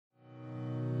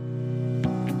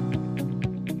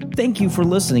Thank you for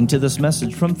listening to this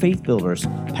message from Faith Builders.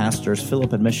 Pastors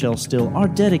Philip and Michelle Steele are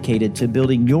dedicated to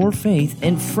building your faith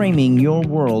and framing your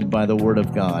world by the Word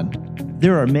of God.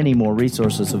 There are many more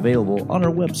resources available on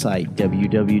our website,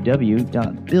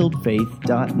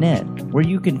 www.buildfaith.net, where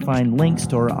you can find links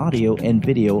to our audio and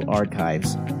video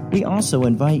archives. We also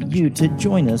invite you to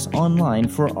join us online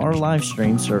for our live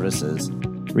stream services.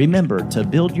 Remember to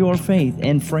build your faith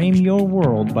and frame your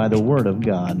world by the Word of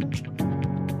God.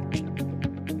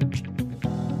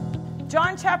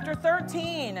 John chapter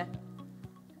 13,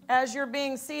 as you're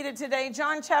being seated today,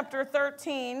 John chapter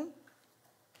 13.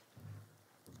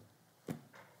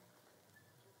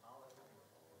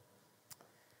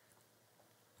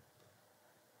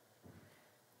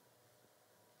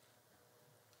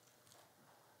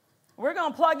 We're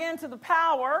going to plug into the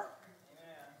power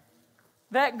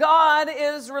that God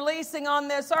is releasing on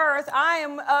this earth. I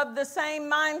am of the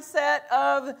same mindset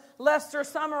of Lester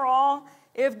Summerall.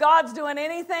 If God's doing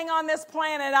anything on this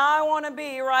planet, I want to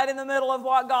be right in the middle of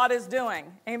what God is doing.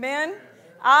 Amen?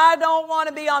 I don't want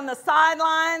to be on the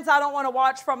sidelines. I don't want to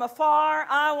watch from afar.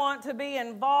 I want to be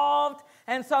involved.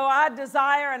 And so I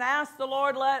desire and ask the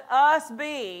Lord, let us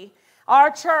be,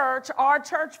 our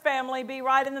church family, be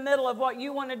right in the middle of what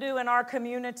you want to do in our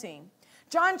community.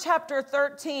 John chapter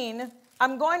 13,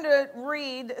 I'm going to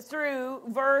read through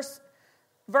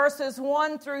verses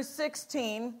 1 through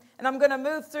 16, and I'm going to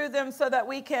move through them so that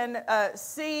we can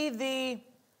see the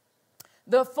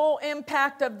full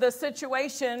impact of the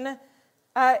situation.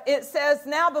 It says,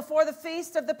 "Now before the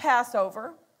feast of the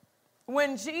Passover,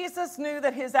 when Jesus knew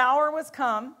that his hour was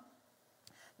come,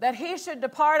 that he should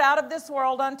depart out of this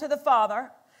world unto the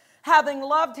Father, having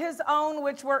loved his own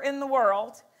which were in the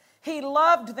world, he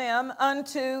loved them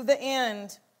unto the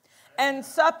end. And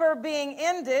supper being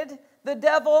ended, the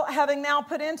devil having now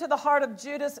put into the heart of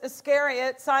Judas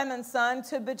Iscariot, Simon's son,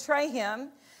 to betray him,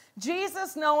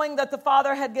 Jesus, knowing that the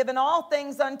Father had given all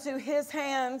things unto his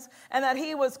hands, and that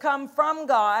he was come from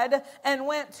God and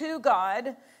went to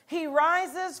God, he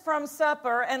rises from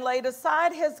supper and laid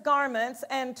aside his garments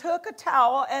and took a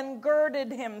towel and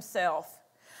girded himself.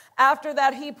 After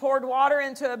that he poured water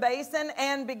into a basin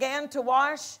and began to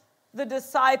wash the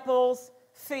disciples'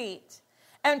 feet,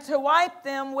 and to wipe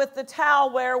them with the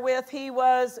towel wherewith he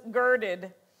was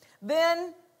girded.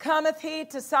 Then cometh he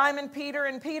to Simon Peter,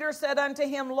 and Peter said unto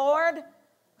him, Lord,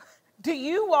 do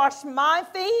you wash my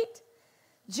feet?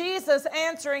 Jesus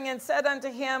answering and said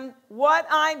unto him, What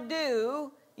I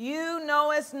do you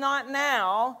knowest not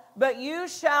now, but you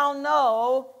shall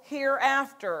know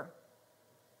hereafter.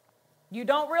 You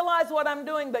don't realize what I'm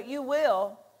doing, but you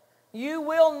will. You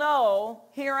will know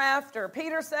hereafter.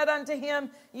 Peter said unto him,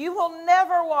 You will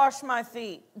never wash my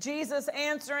feet. Jesus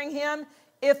answering him,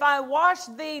 If I wash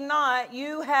thee not,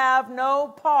 you have no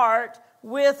part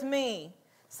with me.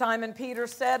 Simon Peter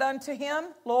said unto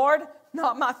him, Lord,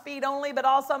 not my feet only, but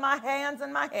also my hands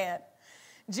and my head.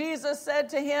 Jesus said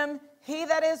to him, He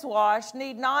that is washed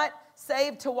need not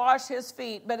save to wash his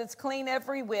feet, but is clean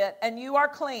every whit, and you are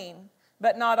clean,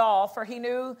 but not all, for he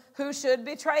knew who should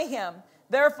betray him.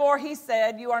 Therefore he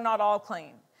said, You are not all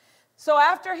clean. So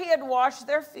after he had washed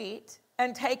their feet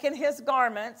and taken his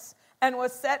garments and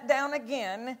was set down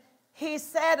again, he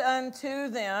said unto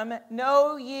them,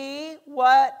 Know ye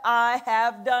what I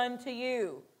have done to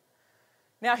you?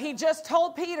 Now he just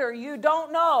told Peter, You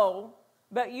don't know,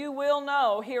 but you will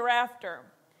know hereafter.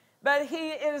 But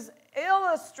he is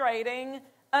illustrating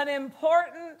an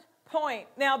important point.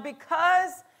 Now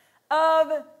because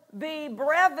of the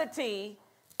brevity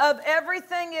of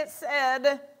everything it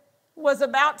said was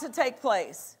about to take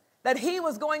place, that he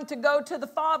was going to go to the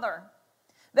Father,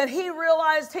 that he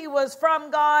realized he was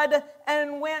from God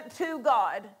and went to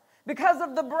God. Because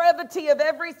of the brevity of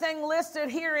everything listed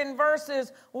here in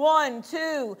verses 1,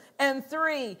 2, and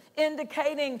 3,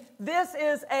 indicating this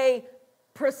is a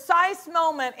precise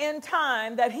moment in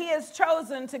time that he has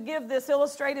chosen to give this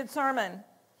illustrated sermon,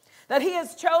 that he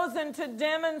has chosen to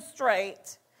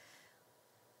demonstrate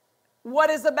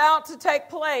what is about to take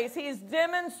place. He's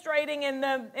demonstrating in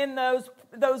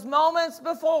those moments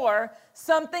before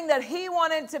something that he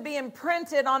wanted to be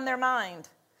imprinted on their mind.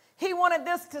 He wanted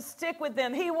this to stick with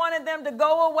them. He wanted them to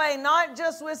go away, not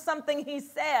just with something he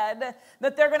said,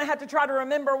 that they're going to have to try to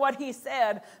remember what he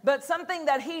said, but something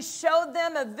that he showed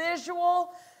them, a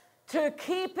visual, to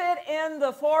keep it in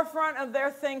the forefront of their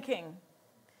thinking.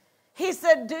 He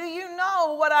said, Do you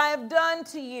know what I have done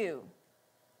to you?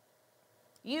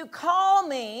 You call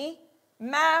me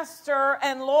Master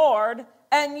and Lord,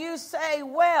 and you say,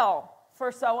 Well,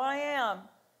 for so I am.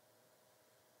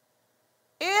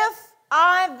 If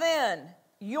I then,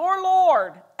 your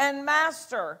Lord and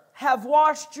Master, have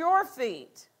washed your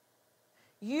feet,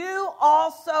 you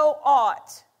also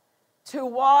ought to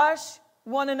wash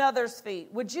one another's feet.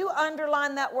 Would you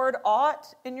underline that word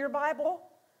ought in your Bible?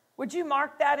 Would you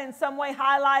mark that in some way,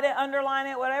 highlight it, underline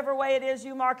it, whatever way it is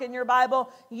you mark in your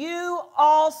Bible? You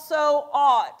also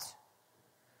ought.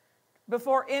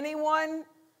 Before anyone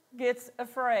gets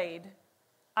afraid,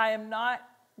 I am not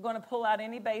going to pull out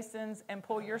any basins and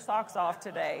pull your socks off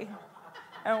today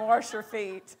and wash your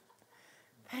feet.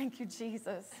 Thank you,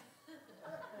 Jesus.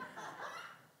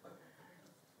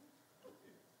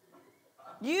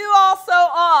 You also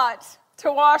ought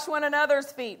to wash one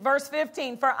another's feet. Verse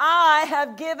 15, for I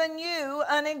have given you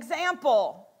an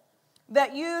example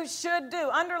that you should do.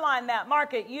 Underline that,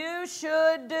 mark it. You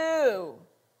should do.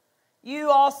 You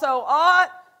also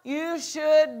ought, you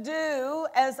should do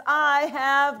as I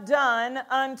have done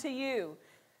unto you.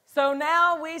 So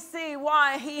now we see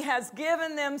why he has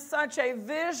given them such a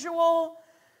visual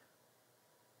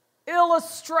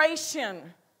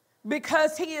illustration,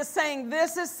 because he is saying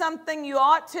this is something you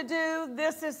ought to do,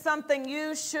 this is something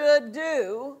you should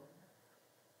do.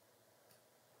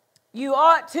 You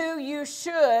ought to, you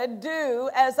should do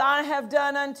as I have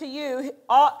done unto you.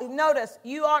 Notice,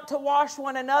 you ought to wash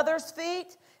one another's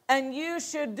feet, and you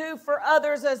should do for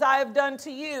others as I have done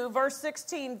to you. Verse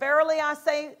 16, verily I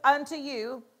say unto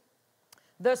you,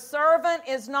 the servant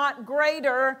is not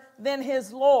greater than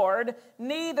his Lord,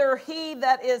 neither he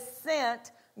that is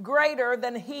sent greater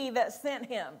than he that sent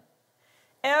him.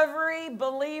 Every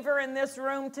believer in this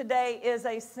room today is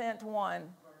a sent one.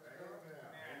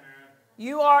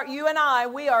 You and I,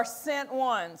 we are sent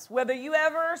ones. Whether you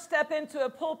ever step into a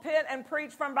pulpit and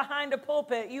preach from behind a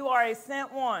pulpit, you are a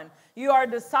sent one. You are a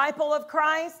disciple of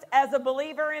Christ as a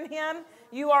believer in him.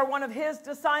 You are one of his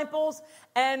disciples.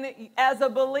 And as a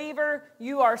believer,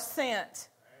 you are sent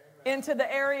into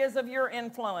the areas of your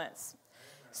influence.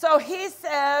 So he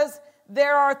says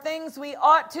there are things we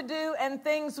ought to do and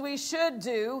things we should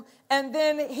do. And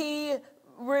then he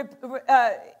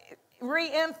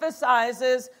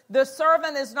reemphasizes the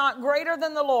servant is not greater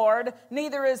than the Lord,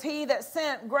 neither is he that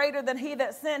sent greater than he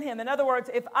that sent him. In other words,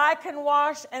 if I can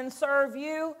wash and serve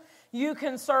you, you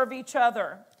can serve each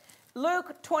other.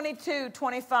 Luke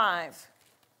 22:25.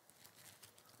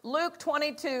 Luke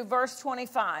 22, verse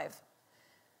 25.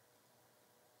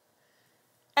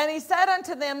 And he said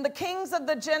unto them, the kings of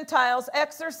the Gentiles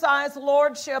exercise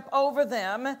lordship over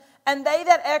them, and they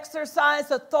that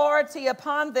exercise authority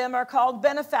upon them are called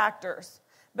benefactors.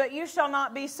 But you shall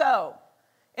not be so.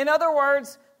 In other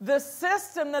words, the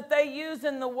system that they use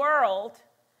in the world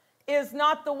is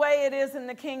not the way it is in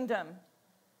the kingdom.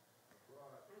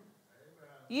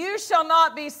 You shall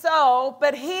not be so,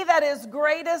 but he that is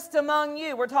greatest among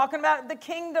you, we're talking about the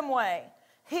kingdom way.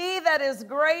 He that is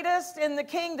greatest in the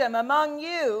kingdom among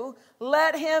you,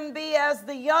 let him be as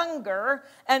the younger,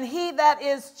 and he that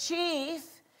is chief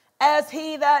as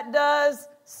he that does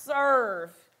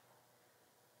serve.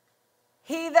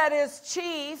 He that is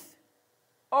chief,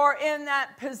 or in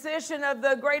that position of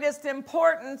the greatest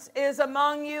importance, is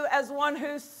among you as one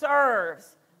who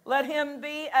serves. Let him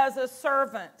be as a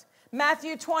servant.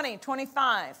 Matthew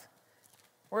 20:25.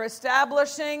 We're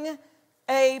establishing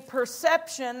a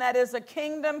perception that is a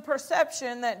kingdom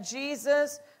perception that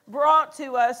Jesus brought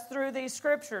to us through these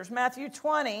scriptures. Matthew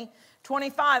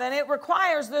 20:25. And it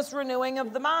requires this renewing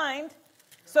of the mind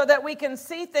so that we can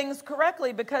see things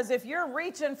correctly. Because if you're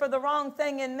reaching for the wrong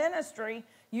thing in ministry,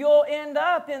 you'll end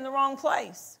up in the wrong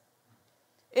place.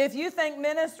 If you think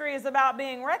ministry is about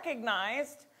being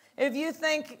recognized, if you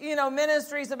think,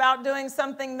 ministry is about doing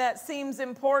something that seems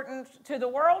important to the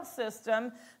world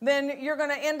system, then you're going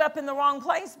to end up in the wrong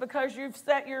place because you've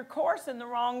set your course in the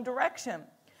wrong direction.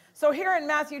 So here in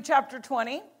Matthew chapter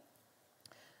 20,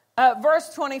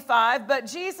 verse 25, but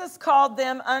Jesus called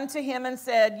them unto him and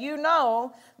said, you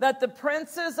know that the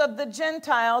princes of the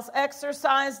Gentiles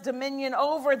exercise dominion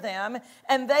over them,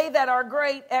 and they that are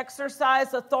great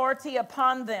exercise authority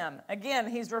upon them. Again,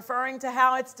 he's referring to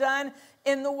how it's done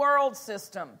in the world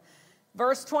system.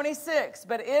 Verse 26,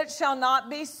 but it shall not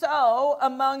be so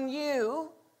among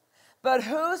you, but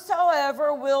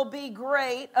whosoever will be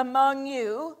great among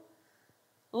you,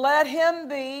 let him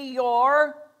be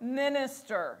your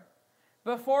minister.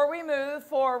 Before we move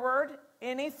forward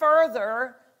any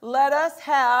further, let us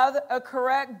have a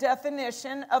correct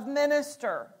definition of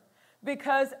minister.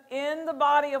 Because in the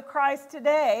body of Christ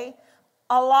today,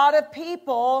 a lot of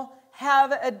people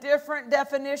have a different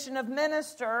definition of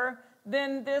minister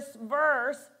than this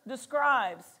verse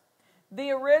describes.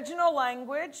 The original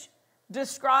language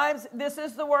describes, this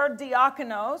is the word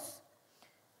diakonos.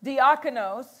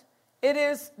 Diakonos. It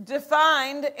is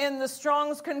defined in the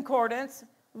Strong's Concordance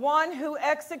one who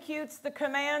executes the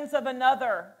commands of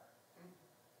another.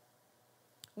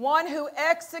 One who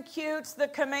executes the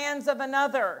commands of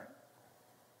another.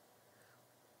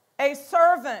 A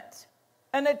servant,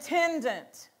 an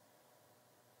attendant.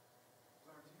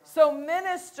 So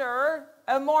minister,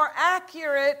 a more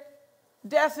accurate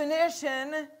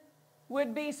definition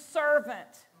would be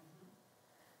servant.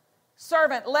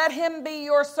 Servant, let him be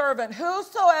your servant.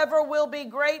 Whosoever will be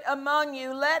great among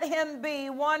you, let him be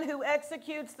one who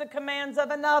executes the commands of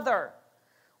another.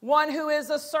 One who is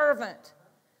a servant.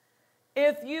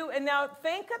 And now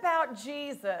think about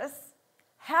Jesus,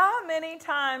 how many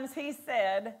times he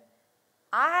said,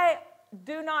 I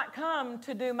do not come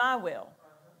to do my will.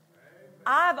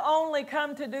 I've only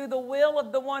come to do the will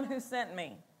of the one who sent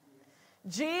me.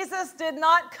 Jesus did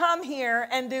not come here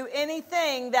and do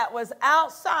anything that was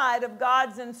outside of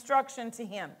God's instruction to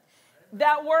him.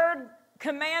 That word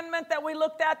commandment that we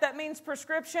looked at, that means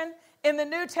prescription. In the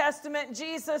New Testament,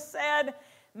 Jesus said,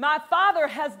 my Father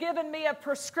has given me a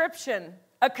prescription,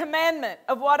 a commandment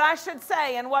of what I should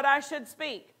say and what I should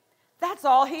speak. That's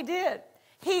all he did.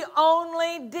 He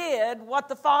only did what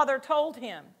the Father told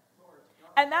him.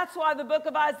 And that's why the book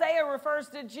of Isaiah refers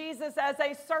to Jesus as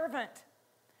a servant.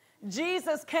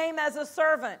 Jesus came as a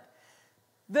servant.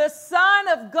 The Son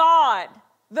of God,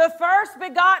 the first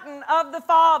begotten of the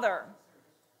Father,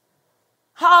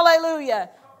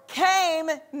 hallelujah, came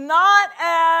not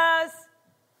as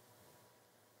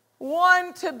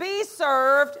one to be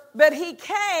served, but he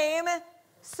came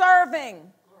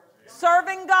serving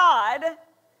God,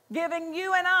 giving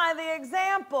you and I the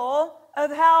example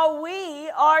of how we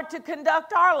are to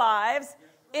conduct our lives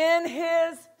in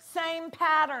his same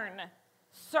pattern.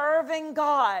 Serving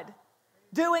God,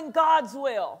 doing God's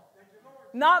will.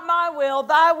 Not my will,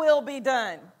 thy will be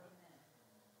done.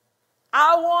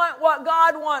 I want what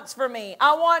God wants for me.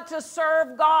 I want to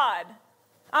serve God.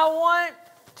 I want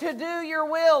to do your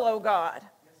will, O God.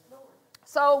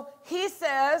 So he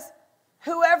says,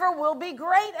 whoever will be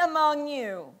great among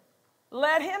you,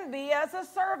 let him be as a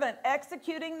servant,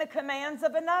 executing the commands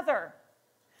of another.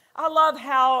 I love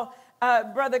how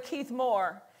Brother Keith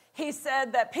Moore, he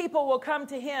said that people will come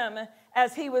to him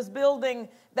as he was building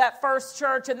that first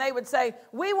church, and they would say,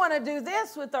 we want to do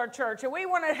this with our church, and we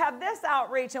want to have this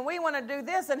outreach, and we want to do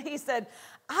this. And he said,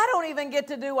 I don't even get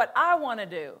to do what I want to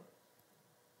do.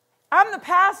 I'm the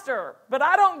pastor, but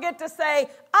I don't get to say,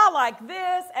 I like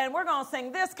this, and we're going to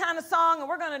sing this kind of song, and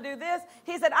we're going to do this.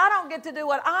 He said, I don't get to do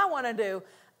what I want to do.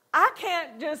 I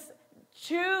can't just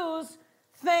choose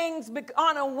things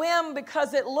on a whim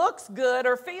because it looks good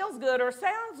or feels good or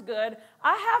sounds good.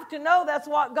 I have to know that's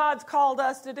what God's called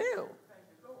us to do.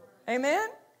 Amen?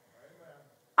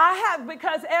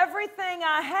 Because everything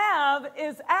I have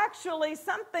is actually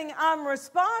something I'm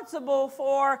responsible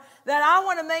for, that I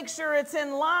want to make sure it's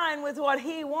in line with what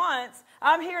he wants.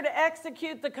 I'm here to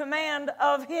execute the command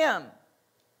of him,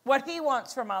 what he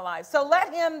wants for my life. So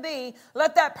let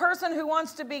that person who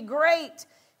wants to be great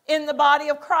in the body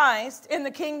of Christ, in the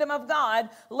kingdom of God,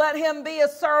 let him be a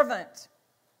servant.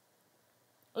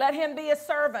 Let him be a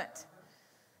servant.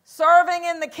 Serving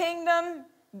in the kingdom,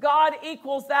 God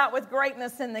equals that with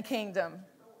greatness in the kingdom.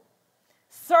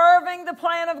 Serving the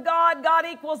plan of God, God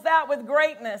equals that with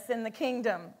greatness in the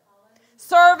kingdom.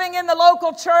 Serving in the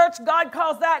local church, God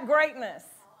calls that greatness.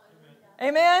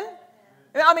 Amen?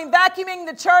 Vacuuming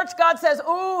the church, God says,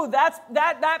 ooh,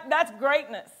 that's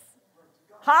greatness.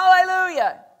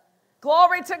 Hallelujah.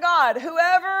 Glory to God.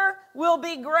 Whoever will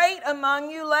be great among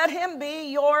you, let him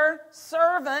be your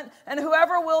servant. And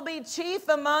whoever will be chief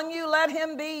among you, let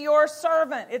him be your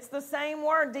servant. It's the same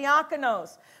word,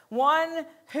 diakonos. One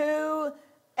who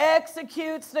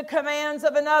executes the commands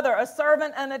of another, a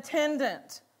servant, an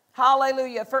attendant.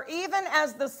 Hallelujah. For even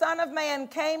as the Son of Man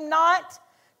came not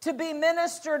to be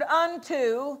ministered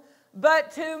unto,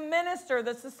 but to minister.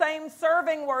 That's the same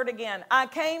serving word again. I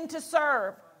came to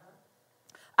serve.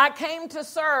 I came to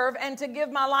serve and to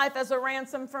give my life as a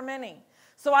ransom for many.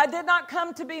 So I did not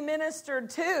come to be ministered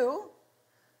to.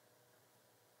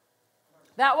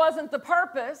 That wasn't the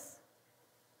purpose,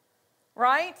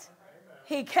 right?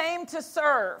 He came to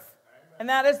serve. And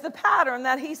that is the pattern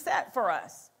that he set for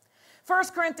us. 1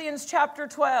 Corinthians chapter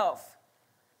 12.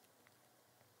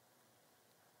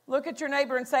 Look at your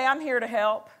neighbor and say, I'm here to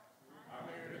help.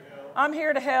 I'm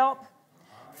here to help.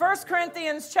 1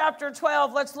 Corinthians chapter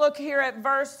 12, let's look here at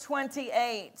verse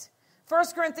 28. 1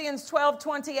 Corinthians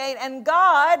 12:28, and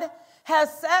God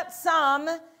has set some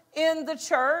in the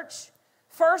church,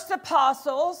 first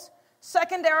apostles,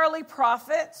 secondarily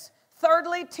prophets,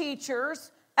 thirdly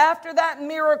teachers, after that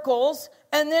miracles,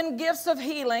 and then gifts of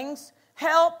healings,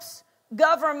 helps,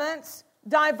 governments,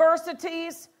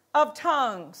 diversities of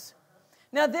tongues.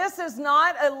 Now, this is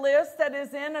not a list that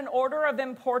is in an order of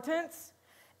importance.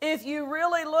 If you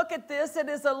really look at this, it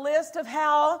is a list of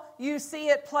how you see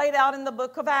it played out in the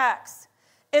book of Acts.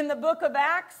 In the book of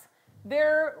Acts,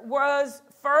 there was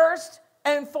first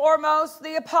and foremost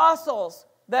the apostles.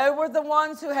 They were the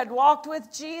ones who had walked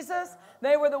with Jesus.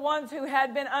 They were the ones who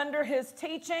had been under his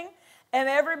teaching. And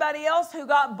everybody else who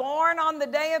got born on the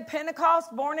day of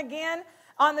Pentecost, born again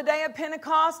on the day of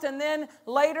Pentecost. And then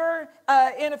later,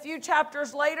 in a few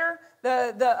chapters later,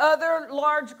 the other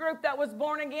large group that was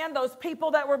born again, those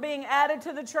people that were being added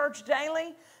to the church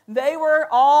daily, they were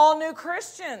all new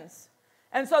Christians.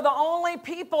 And so the only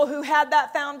people who had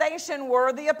that foundation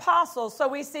were the apostles. So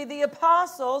we see the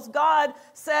apostles, God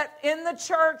set in the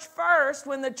church first.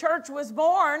 When the church was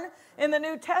born in the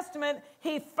New Testament,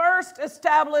 he first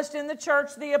established in the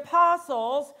church the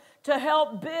apostles to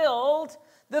help build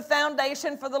the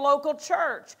foundation for the local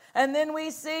church. And then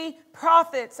we see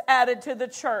prophets added to the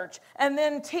church, and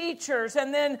then teachers.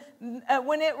 And then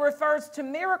when it refers to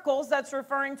miracles, that's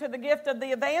referring to the gift of the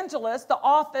evangelist. The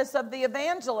office of the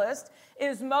evangelist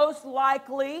is most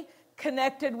likely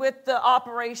connected with the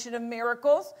operation of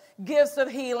miracles, gifts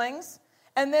of healings.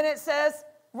 And then it says,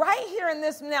 right here in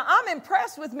this, now I'm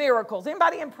impressed with miracles.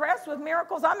 Anybody impressed with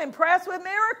miracles? I'm impressed with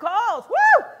miracles.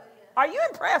 Woo! Are you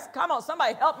impressed? Come on,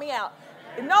 somebody help me out.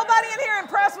 If nobody in here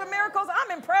impressed with miracles,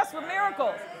 I'm impressed with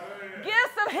miracles.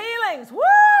 Gifts of healings.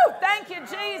 Woo! Thank you,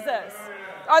 Jesus.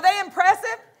 Are they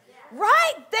impressive?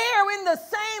 Right there in the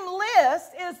same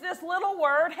list is this little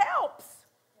word, helps.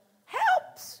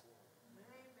 Helps.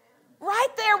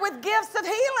 Right there with gifts of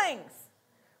healings.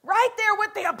 Right there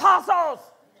with the apostles.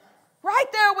 Right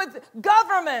there with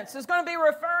governments is going to be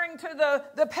referring to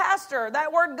the pastor.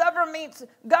 That word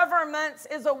governments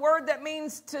is a word that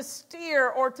means to steer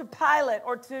or to pilot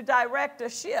or to direct a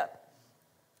ship.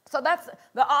 So that's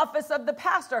the office of the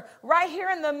pastor. Right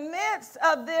here in the midst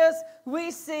of this,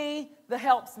 we see the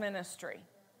helps ministry.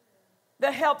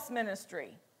 The helps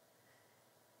ministry.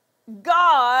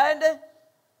 God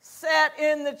set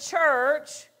in the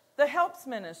church the helps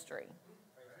ministry.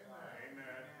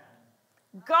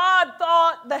 God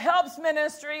thought the helps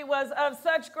ministry was of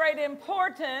such great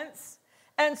importance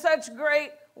and such great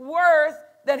worth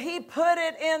that he put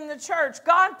it in the church.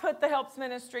 God put the helps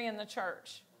ministry in the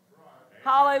church.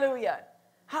 Hallelujah.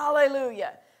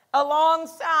 Hallelujah.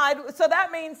 Alongside, so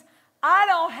that means I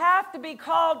don't have to be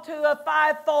called to a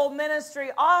fivefold ministry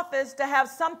office to have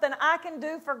something I can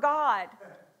do for God.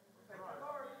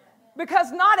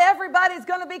 Because not everybody's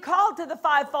going to be called to the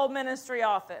fivefold ministry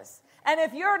office. And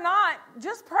if you're not,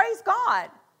 just praise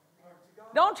God.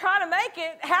 Don't try to make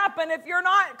it happen. If you're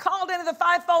not called into the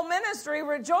fivefold ministry,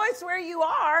 rejoice where you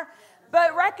are,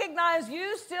 but recognize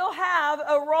you still have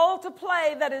a role to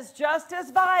play that is just as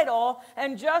vital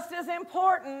and just as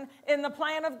important in the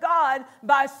plan of God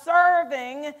by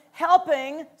serving,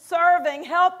 helping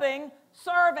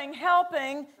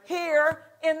here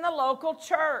in the local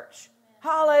church.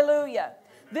 Hallelujah.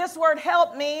 This word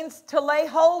help means to lay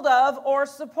hold of or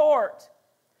support.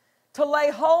 To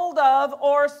lay hold of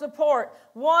or support.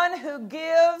 One who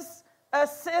gives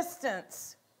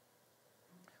assistance.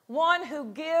 One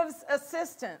who gives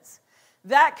assistance.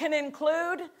 That can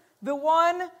include the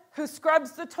one who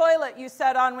scrubs the toilet you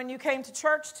sat on when you came to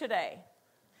church today.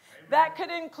 Amen. That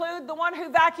could include the one who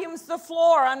vacuums the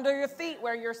floor under your feet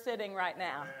where you're sitting right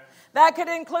now. Amen. That could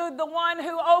include the one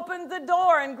who opened the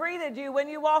door and greeted you when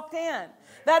you walked in.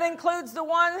 That includes the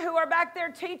one who are back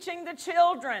there teaching the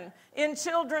children in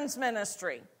children's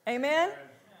ministry. Amen?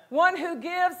 One who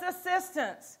gives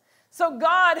assistance. So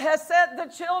God has set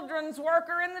the children's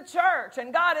worker in the church,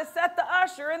 and God has set the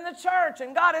usher in the church,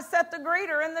 and God has set the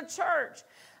greeter in the church.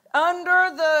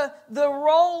 Under the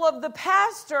role of the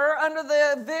pastor, under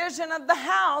the vision of the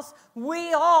house,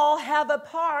 we all have a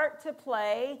part to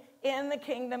play in the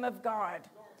kingdom of God.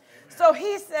 Amen. So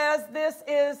he says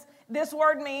this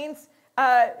word means,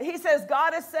 he says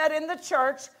God has set in the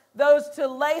church those to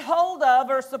lay hold of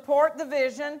or support the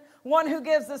vision, one who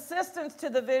gives assistance to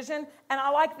the vision, and I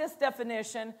like this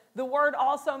definition. The word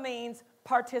also means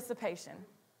participation.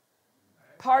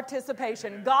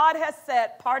 Participation. God has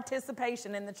set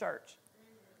participation in the church.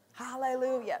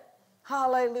 Hallelujah.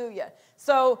 Hallelujah.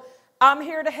 So I'm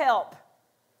here to help.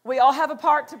 We all have a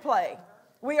part to play.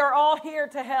 We are all here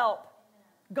to help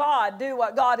God do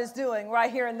what God is doing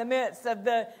right here in the midst of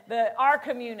our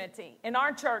community, in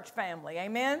our church family.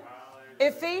 Amen?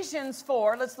 Hallelujah. Ephesians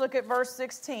 4, let's look at verse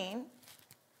 16.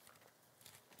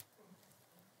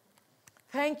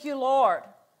 Thank you, Lord.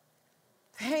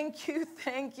 Thank you,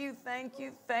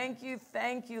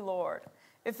 Lord.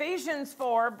 Ephesians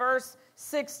 4, verse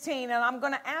 16, and I'm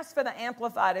going to ask for the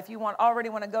Amplified if you already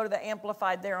want to go to the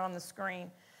Amplified there on the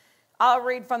screen. I'll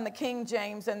read from the King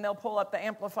James, and they'll pull up the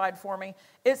Amplified for me.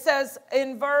 It says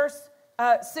in verse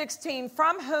 16,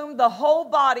 from whom the whole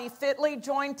body fitly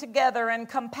joined together and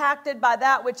compacted by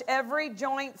that which every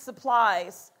joint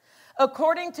supplies,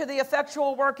 according to the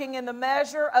effectual working in the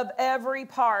measure of every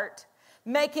part,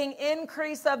 making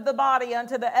increase of the body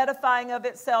unto the edifying of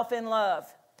itself in love.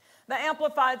 The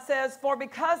Amplified says, for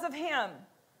because of him,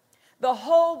 the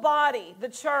whole body, the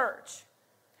church,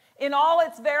 in all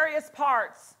its various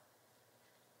parts,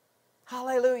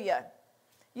 hallelujah.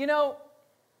 You know,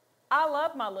 I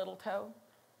love my little toe.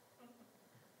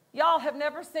 Y'all have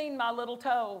never seen my little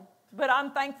toe, but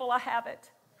I'm thankful I have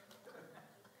it.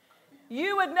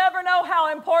 You would never know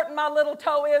how important my little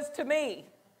toe is to me.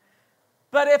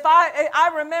 But if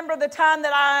I remember the time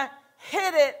that I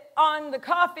hit it on the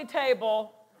coffee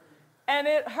table and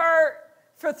it hurt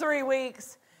for 3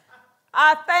 weeks,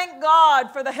 I thank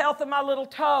God for the health of my little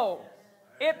toe.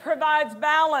 It provides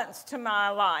balance to my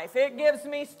life. It gives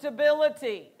me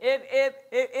stability.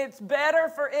 It's better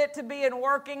for it to be in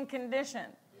working condition.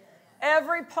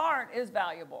 Every part is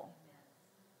valuable.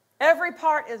 Every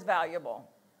part is valuable.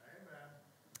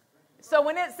 So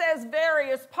when it says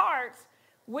various parts,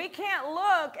 we can't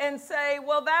look and say,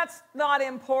 well, that's not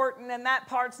important, and that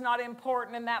part's not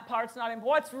important, and that part's not important.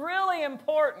 What's really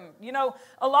important? You know,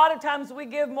 a lot of times we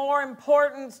give more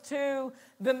importance to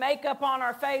the makeup on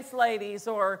our face, ladies,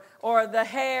 or the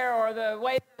hair, or the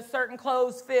way certain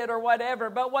clothes fit, or whatever.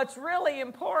 But what's really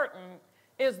important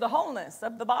is the wholeness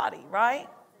of the body, right?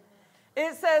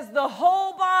 It says the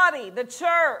whole body, the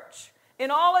church, in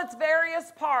all its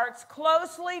various parts,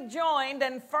 closely joined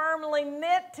and firmly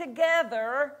knit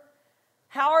together.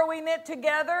 How are we knit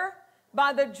together?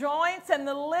 By the joints and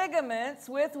the ligaments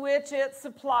with which it's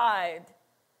supplied.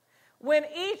 When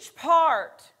each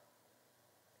part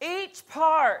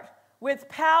with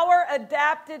power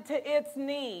adapted to its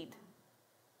need.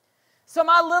 So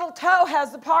my little toe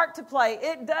has a part to play.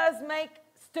 It does make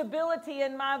stability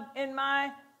in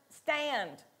my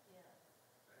stand.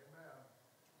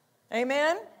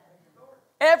 Amen?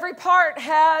 Every part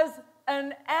has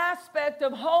an aspect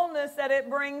of wholeness that it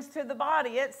brings to the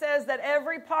body. It says that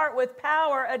every part with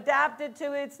power adapted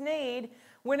to its need,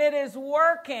 when it is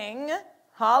working,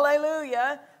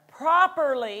 hallelujah,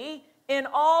 properly in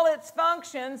all its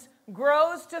functions,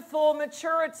 grows to full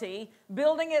maturity,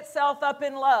 building itself up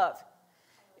in love.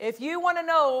 If you want to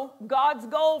know God's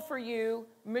goal for you,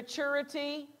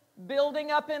 maturity, building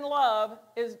up in love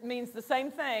means the same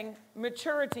thing.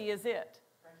 Maturity is it.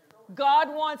 God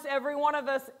wants every one of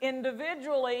us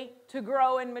individually to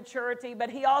grow in maturity,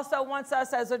 but He also wants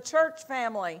us as a church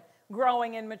family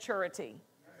growing in maturity.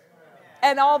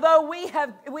 And although we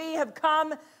have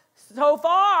come so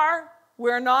far,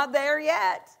 we're not there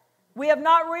yet. We have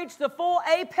not reached the full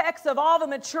apex of all the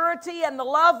maturity and the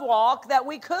love walk that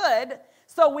we could.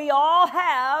 So we all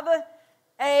have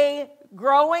a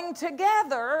growing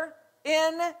together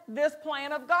in this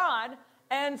plan of God.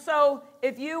 And so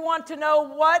if you want to know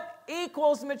what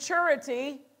equals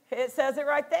maturity, it says it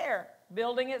right there.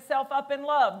 Building itself up in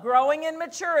love. Growing in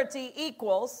maturity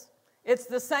equals, it's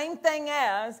the same thing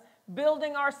as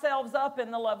building ourselves up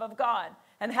in the love of God.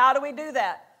 And how do we do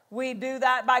that? We do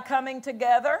that by coming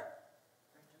together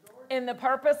in the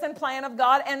purpose and plan of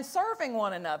God and serving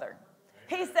one another.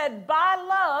 He said, by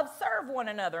love, serve one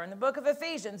another. In the book of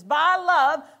Ephesians, by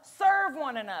love, serve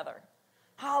one another.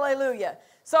 Hallelujah.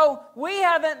 So we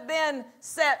haven't been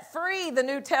set free, the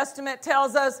New Testament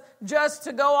tells us, just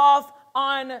to go off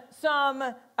on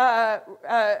some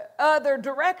other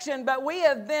direction, but we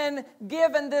have been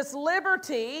given this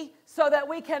liberty so that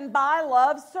we can, by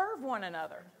love, serve one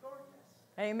another.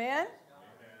 Amen?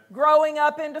 Growing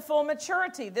up into full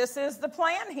maturity. This is the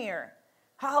plan here.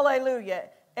 Hallelujah.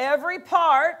 Every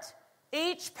part,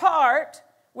 each part,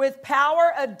 with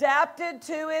power adapted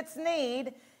to its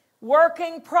need,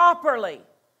 working properly.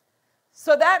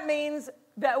 So that means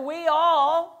that we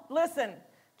all, listen,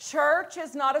 church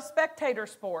is not a spectator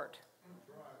sport.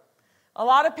 A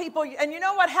lot of people, and you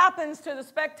know what happens to the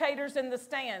spectators in the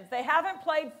stands? They haven't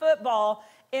played football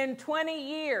in 20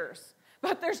 years,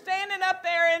 but they're standing up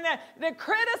there and they're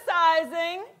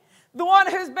criticizing the one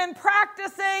who's been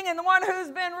practicing and the one who's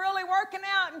been really working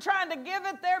out and trying to give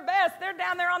it their best. They're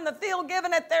down there on the field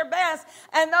giving it their best.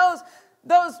 And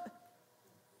those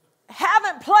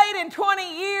haven't played in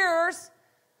 20 years,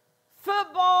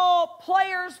 football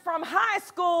players from high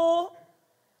school,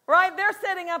 right? They're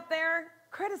sitting up there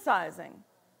criticizing.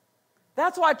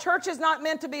 That's why church is not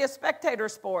meant to be a spectator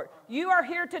sport. You are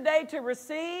here today to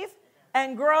receive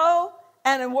and grow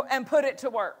and put it to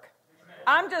work.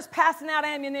 I'm just passing out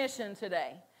ammunition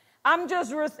today.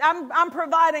 I'm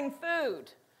providing food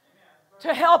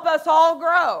to help us all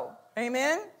grow.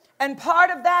 Amen? And part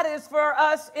of that is for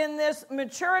us in this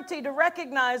maturity to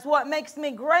recognize what makes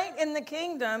me great in the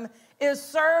kingdom is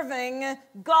serving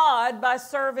God by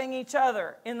serving each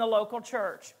other in the local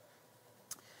church.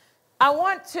 I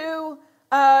want to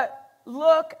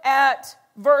look at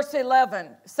verse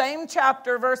 11, same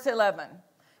chapter, verse 11.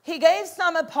 He gave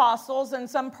some apostles and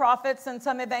some prophets and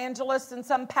some evangelists and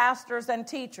some pastors and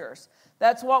teachers.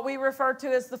 That's what we refer to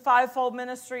as the fivefold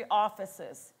ministry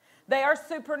offices. They are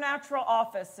supernatural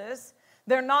offices.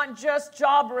 They're not just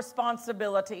job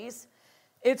responsibilities.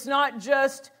 It's not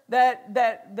just that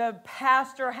the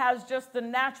pastor has just the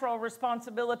natural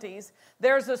responsibilities.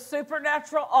 There's a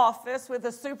supernatural office with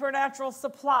a supernatural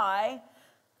supply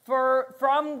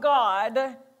from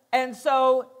God. And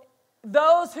so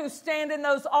those who stand in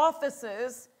those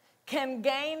offices can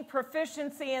gain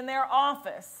proficiency in their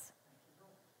office.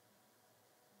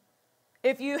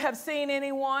 If you have seen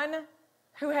anyone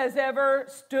who has ever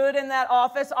stood in that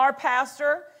office, our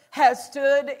pastor has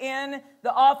stood in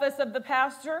the office of the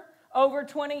pastor over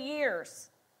 20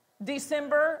 years.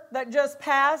 December that just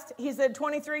passed, he said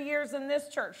 23 years in this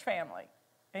church family.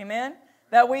 Amen?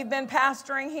 That we've been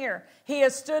pastoring here. He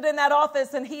has stood in that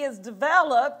office and he has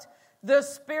developed the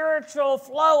spiritual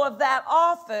flow of that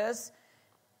office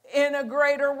in a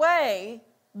greater way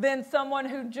than someone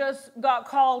who just got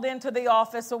called into the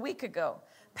office a week ago.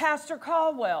 Pastor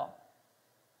Caldwell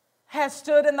has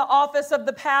stood in the office of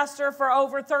the pastor for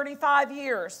over 35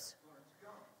 years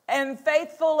and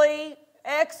faithfully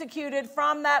executed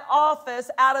from that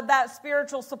office out of that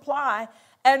spiritual supply.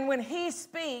 And when he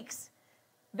speaks,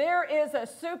 there is a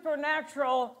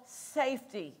supernatural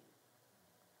safety.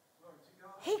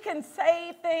 He can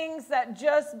say things that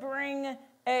just bring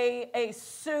a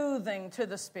soothing to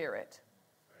the spirit.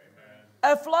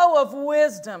 Amen. A flow of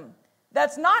wisdom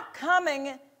that's not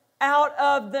coming out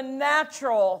of the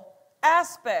natural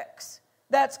aspects,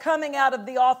 that's coming out of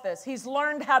the office. He's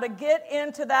learned how to get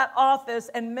into that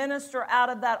office and minister out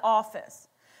of that office.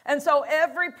 And so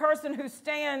every person who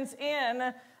stands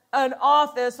in an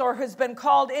office or has been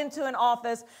called into an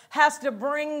office has to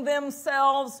bring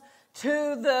themselves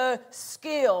to the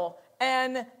skill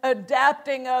and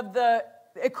adapting of the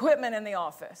equipment in the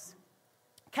office.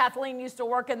 Kathleen used to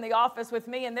work in the office with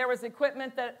me, and there was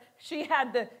equipment that she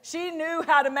knew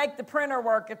how to make the printer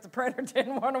work if the printer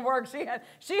didn't want to work.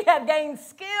 She had gained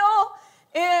skill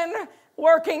in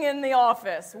working in the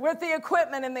office with the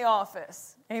equipment in the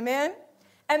office. Amen?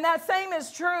 And that same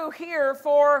is true here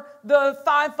for the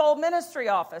fivefold ministry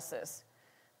offices.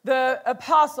 The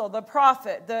apostle, the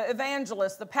prophet, the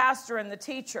evangelist, the pastor, and the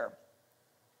teacher.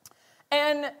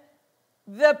 And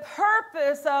the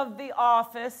purpose of the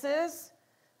offices,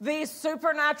 these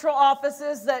supernatural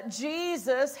offices that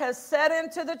Jesus has set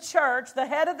into the church, the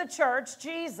head of the church,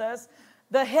 Jesus,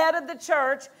 the head of the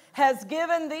church, has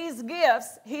given these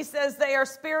gifts. He says they are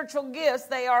spiritual gifts.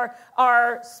 They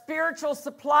are spiritual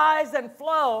supplies and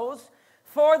flows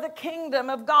for the kingdom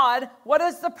of God. What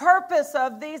is the purpose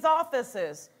of these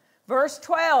offices? Verse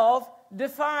 12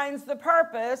 defines the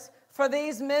purpose for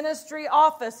these ministry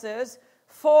offices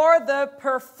for the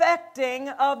perfecting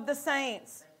of the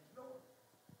saints.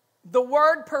 The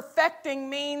word perfecting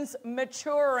means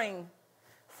maturing,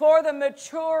 for the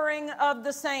maturing of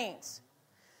the saints.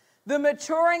 The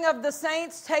maturing of the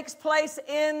saints takes place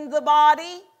in the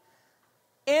body,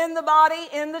 in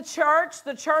the church.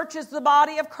 The church is the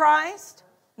body of Christ,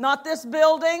 not this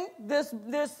building. This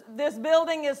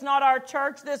building is not our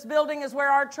church. This building is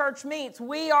where our church meets.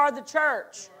 We are the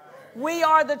church. We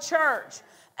are the church,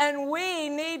 and we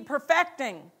need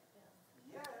perfecting.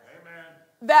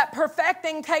 That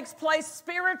perfecting takes place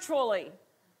spiritually.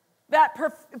 That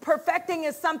perfecting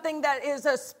is something that is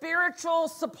a spiritual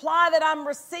supply that I'm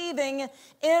receiving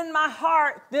in my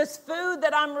heart. This food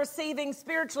that I'm receiving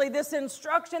spiritually, this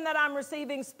instruction that I'm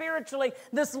receiving spiritually,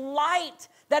 this light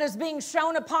that is being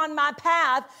shown upon my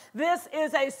path. This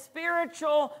is a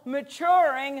spiritual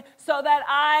maturing so that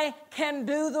I can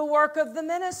do the work of the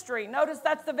ministry. Notice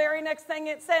that's the very next thing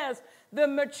it says. The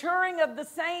maturing of the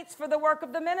saints for the work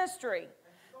of the ministry.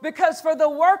 Because for the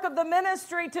work of the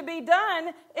ministry to be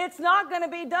done, it's not going to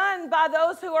be done by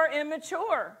those who are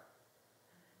immature.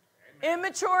 Amen.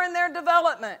 Immature in their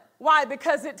development. Why?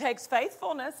 Because it takes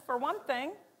faithfulness, for one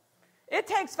thing. It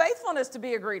takes faithfulness to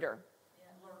be a greeter.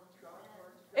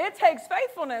 It takes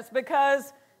faithfulness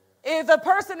because if a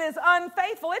person is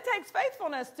unfaithful, it takes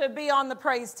faithfulness to be on the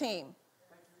praise team.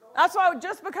 That's why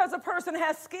just because a person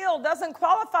has skill doesn't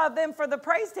qualify them for the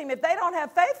praise team. If they don't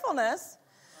have faithfulness,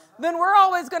 then we're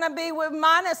always going to be with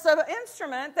minus an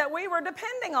instrument that we were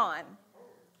depending on.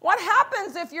 What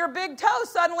happens if your big toe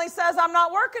suddenly says, I'm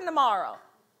not working tomorrow?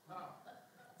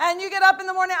 And you get up in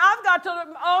the morning, I got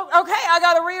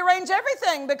to rearrange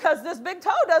everything because this big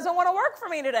toe doesn't want to work for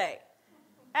me today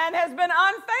and has been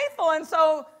unfaithful. And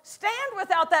so stand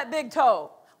without that big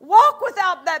toe. Walk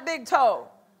without that big toe.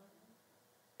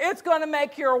 It's going to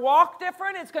make your walk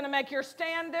different. It's going to make your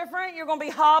stand different. You're going to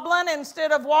be hobbling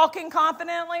instead of walking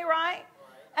confidently, right?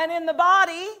 And in the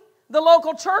body, the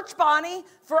local church body,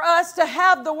 for us to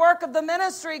have the work of the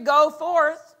ministry go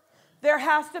forth, there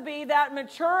has to be that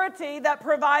maturity that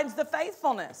provides the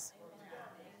faithfulness.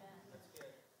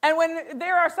 And when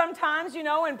there are some times,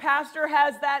 when pastor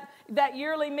has that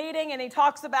yearly meeting and he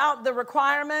talks about the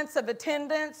requirements of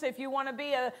attendance, if you want to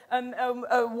be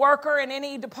a worker in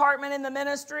any department in the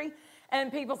ministry,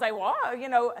 and people say, well,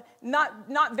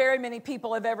 not very many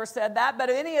people have ever said that, but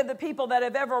any of the people that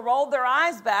have ever rolled their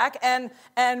eyes back and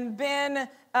been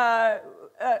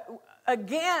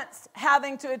against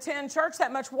having to attend church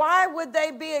that much, why would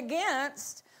they be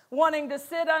against wanting to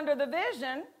sit under the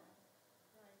vision,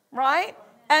 right?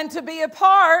 And to be a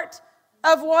part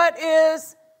of what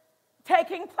is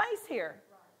taking place here.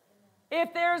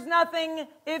 If there's nothing,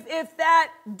 if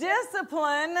that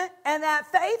discipline and that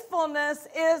faithfulness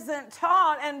isn't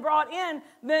taught and brought in,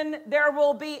 then there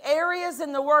will be areas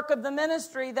in the work of the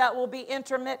ministry that will be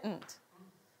intermittent,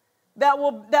 that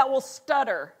will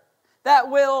stutter, that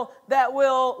will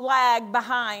lag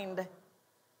behind.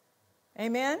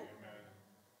 Amen?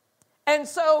 And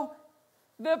so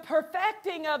the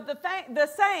perfecting of the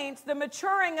saints, the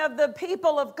maturing of the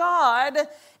people of God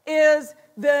is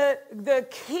the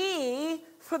key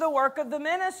for the work of the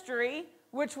ministry,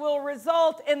 which will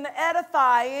result in the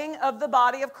edifying of the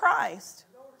body of Christ.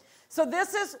 So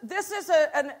this is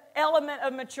an element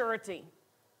of maturity.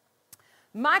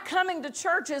 My coming to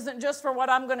church isn't just for what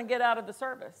I'm going to get out of the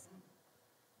service.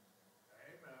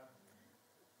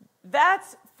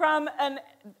 That's from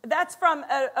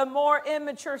a more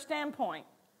immature standpoint.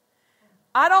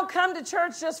 I don't come to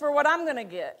church just for what I'm going to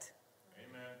get.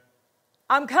 Amen.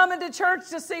 I'm coming to church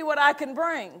to see what I can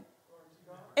bring.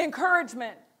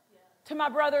 Encouragement to my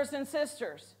brothers and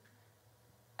sisters.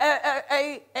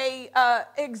 A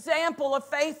example of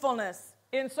faithfulness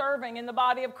in serving in the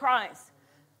body of Christ.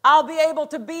 I'll be able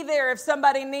to be there if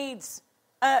somebody needs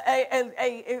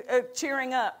a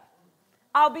cheering up.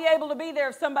 I'll be able to be there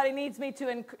if somebody needs me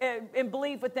to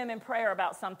believe with them in prayer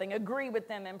about something, agree with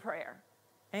them in prayer.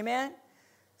 Amen?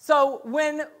 So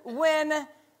when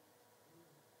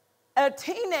as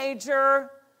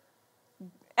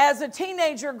a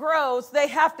teenager grows, they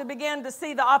have to begin to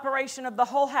see the operation of the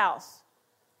whole house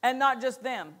and not just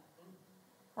them.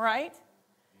 Right?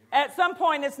 At some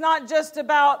point, it's not just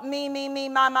about me,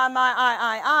 my,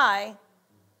 I.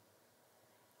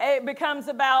 It becomes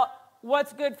about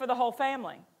what's good for the whole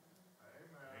family.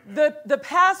 The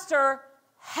pastor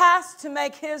has to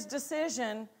make his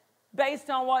decision based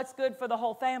on what's good for the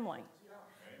whole family.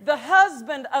 The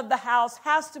husband of the house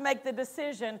has to make the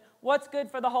decision what's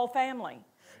good for the whole family.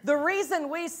 The reason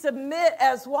we submit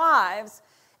as wives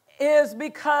is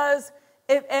because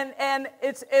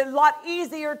it's a lot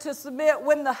easier to submit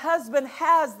when the husband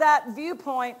has that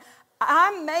viewpoint.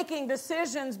 I'm making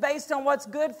decisions based on what's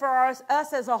good for us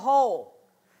as a whole.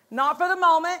 Not for the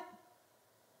moment.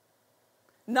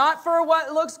 Not for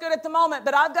what looks good at the moment,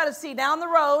 but I've got to see down the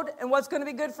road and what's going to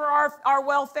be good for our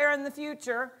welfare in the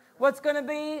future, what's going to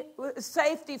be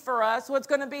safety for us, what's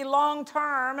going to be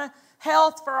long-term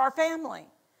health for our family.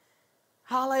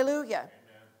 Hallelujah.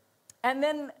 Amen.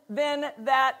 And then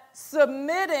that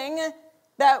submitting,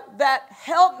 that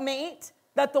helpmeet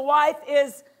that the wife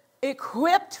is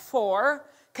equipped for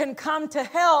can come to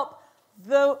help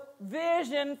the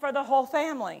vision for the whole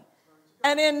family.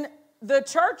 And in the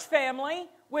church family,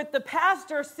 with the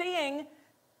pastor seeing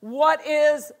what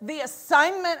is the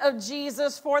assignment of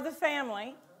Jesus for the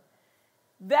family,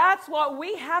 that's what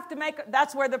we have to make.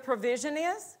 That's where the provision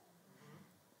is.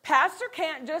 Pastor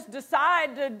can't just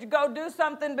decide to go do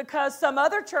something because some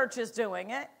other church is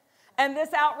doing it, and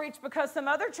this outreach because some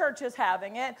other church is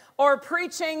having it, or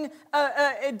preaching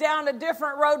down a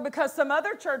different road because some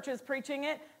other church is preaching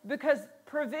it, because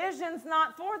provision's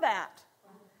not for that.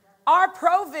 Our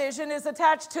provision is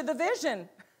attached to the vision. Amen.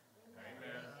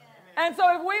 And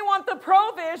so if we want the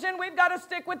provision, we've got to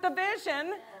stick with the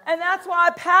vision. And that's why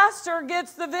a pastor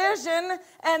gets the vision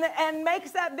and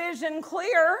makes that vision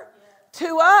clear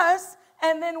to us,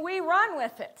 and then we run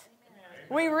with it.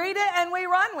 We read it and we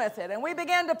run with it, and we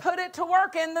begin to put it to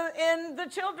work in the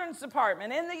children's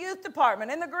department, in the youth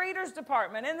department, in the greeters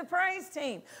department, in the praise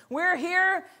team. We're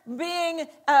here being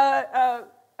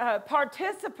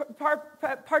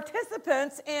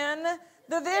participants in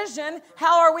the vision.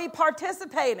 How are we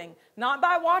participating? Not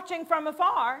by watching from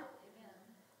afar,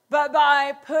 but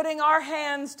by putting our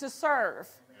hands to serve,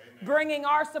 bringing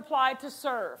our supply to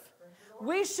serve.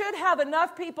 We should have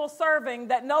enough people serving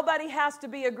that nobody has to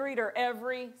be a greeter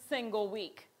every single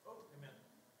week.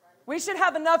 We should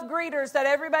have enough greeters that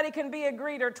everybody can be a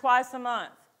greeter twice a month.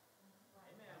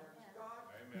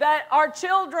 That our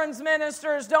children's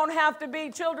ministers don't have to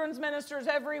be children's ministers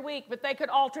every week, but they could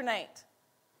alternate.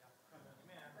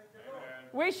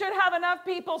 We should have enough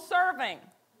people serving.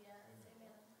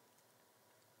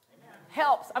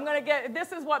 Helps.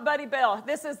 This is what Buddy Bell,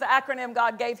 this is the acronym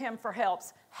God gave him for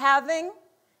helps. Having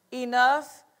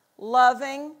enough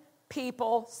loving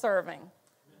people serving.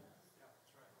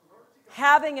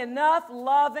 Having enough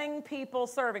loving people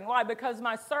serving. Why? Because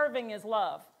my serving is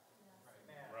love.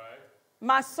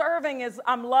 My serving is,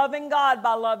 I'm loving God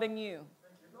by loving you.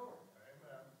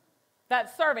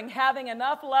 That's serving. Having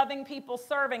enough loving people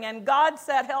serving. And God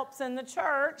said helps in the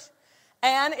church.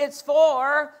 And it's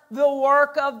for the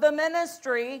work of the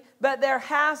ministry, but there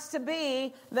has to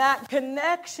be that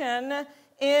connection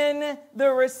in the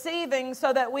receiving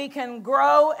so that we can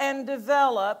grow and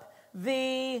develop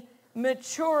the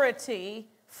maturity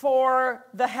for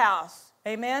the house.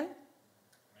 Amen?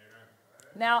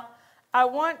 Now, I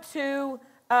want to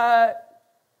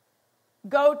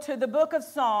go to the book of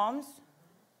Psalms,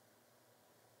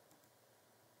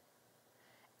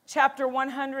 chapter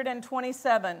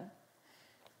 127.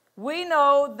 We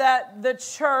know that the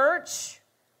church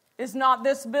is not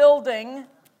this building,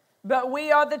 but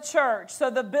we are the church. So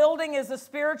the building is a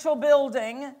spiritual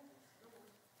building,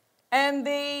 and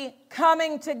the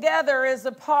coming together is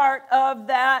a part of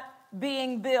that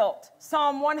being built.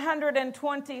 Psalm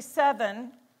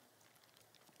 127,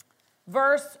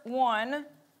 verse 1.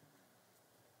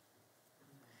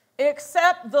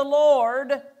 Except the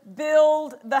Lord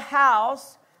build the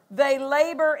house, they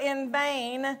labor in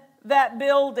vain that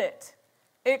build it.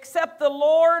 Except the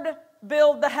Lord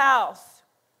build the house.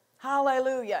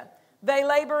 Hallelujah. They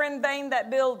labor in vain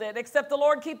that build it. Except the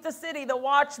Lord keep the city, the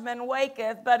watchman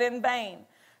waketh, but in vain.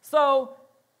 So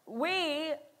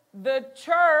we, the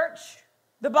church,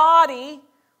 the body,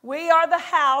 we are the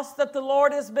house that the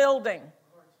Lord is building.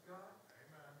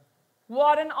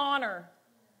 What an honor.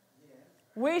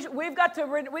 We've got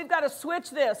to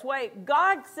switch this. Wait,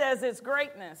 God says it's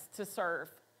greatness to serve.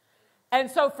 And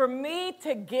so for me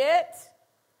to get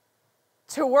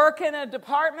to work in a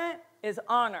department is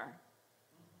honor.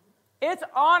 It's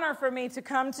honor for me to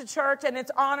come to church, and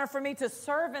it's honor for me to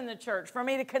serve in the church, for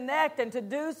me to connect and to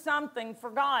do something for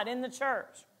God in the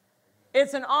church.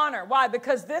 It's an honor. Why?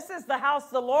 Because this is the house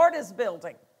the Lord is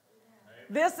building.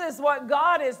 This is what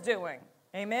God is doing.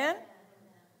 Amen?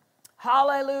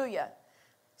 Hallelujah.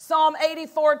 Psalm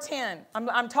 84:10.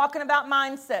 I'm talking about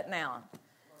mindset now.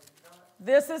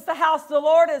 This is the house the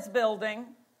Lord is building.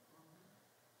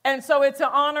 And so it's an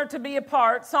honor to be a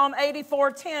part. Psalm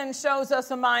 84:10 shows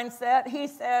us a mindset. He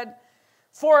said,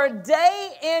 for a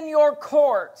day in your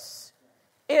courts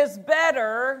is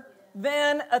better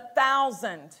than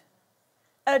 1,000.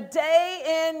 A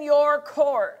day in your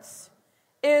courts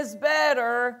is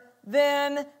better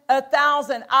than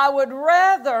 1,000. I would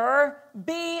rather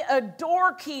be a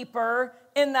doorkeeper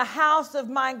in the house of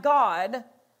my God.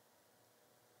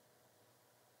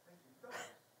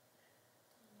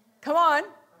 Come on.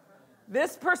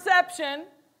 This perception.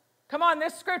 Come on,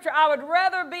 this scripture. I would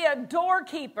rather be a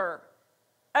doorkeeper,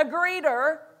 a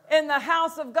greeter in the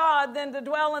house of God than to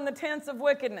dwell in the tents of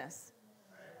wickedness.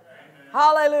 Amen.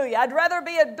 Hallelujah. I'd rather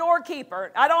be a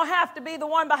doorkeeper. I don't have to be the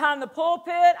one behind the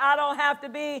pulpit. I don't have to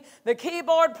be the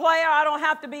keyboard player. I don't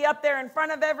have to be up there in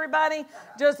front of everybody.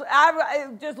 Just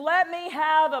let me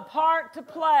have a part to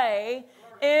play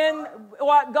in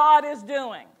what God is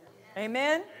doing.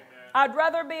 Amen? I'd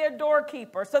rather be a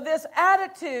doorkeeper. So this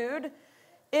attitude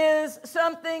is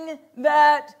something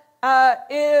that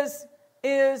is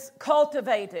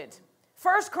cultivated.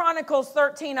 1 Chronicles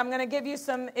 13, I'm going to give you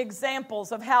some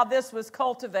examples of how this was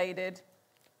cultivated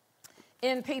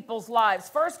in people's lives.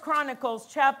 1 Chronicles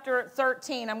chapter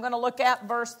 13, I'm going to look at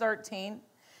verse 13.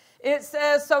 It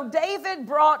says, so David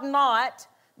brought not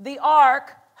the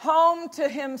ark home to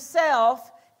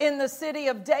himself in the city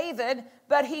of David,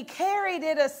 but he carried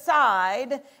it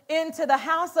aside into the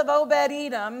house of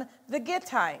Obed-Edom the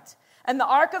Gittite. And the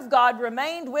ark of God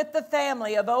remained with the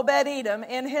family of Obed-Edom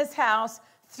in his house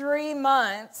 3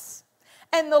 months.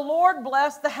 And the Lord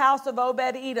blessed the house of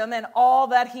Obed-Edom and all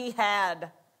that he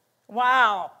had.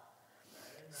 Wow.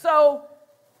 So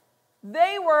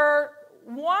they were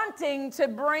wanting to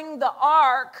bring the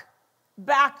ark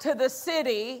back to the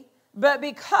city, but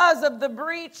because of the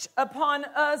breach upon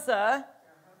Uzzah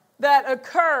that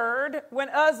occurred when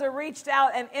Uzzah reached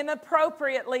out and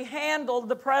inappropriately handled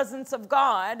the presence of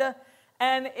God,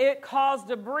 and it caused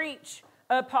a breach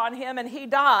upon him and he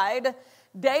died,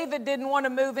 David didn't want to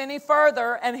move any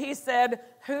further, and he said,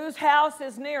 whose house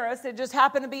is nearest? It just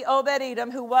happened to be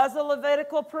Obed-Edom, who was a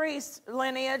Levitical priest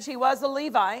lineage. He was a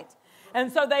Levite.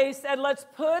 And so they said, let's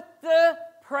put the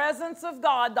presence of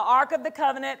God, the Ark of the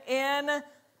Covenant, in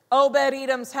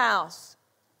Obed-Edom's house.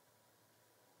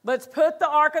 Let's put the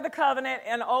Ark of the Covenant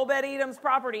in Obed-Edom's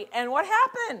property. And what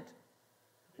happened?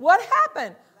 What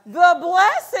happened? The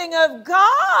blessing of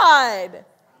God.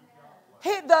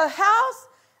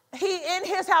 In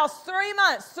his house 3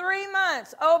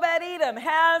 months, Obed-Edom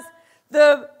has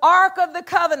the Ark of the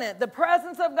Covenant, the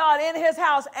presence of God in his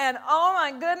house. And oh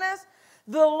my goodness,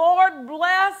 the Lord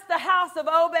blessed the house of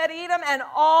Obed-Edom and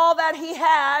all that he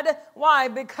had. Why?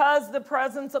 Because the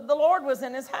presence of the Lord was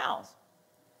in his house.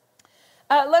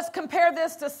 Let's compare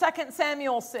this to 2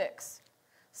 Samuel 6.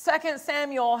 2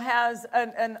 Samuel has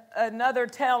another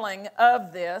telling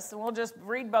of this, and we'll just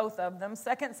read both of them.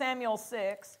 2 Samuel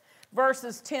 6,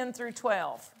 verses 10 through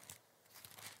 12.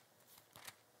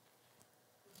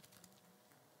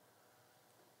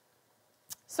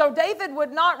 So David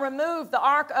would not remove the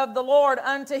ark of the Lord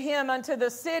unto him unto the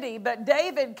city, but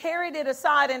David carried it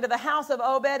aside into the house of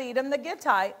Obed-Edom the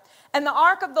Gittite. And the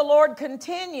ark of the Lord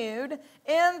continued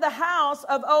in the house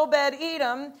of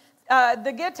Obed-Edom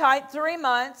the Gittite 3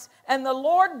 months, and the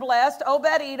Lord blessed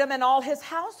Obed-Edom and all his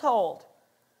household.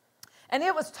 And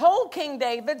it was told King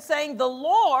David, saying, the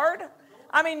Lord,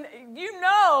 that's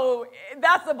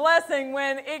a blessing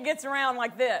when it gets around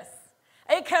like this.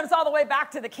 It comes all the way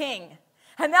back to the king.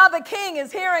 And now the king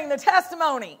is hearing the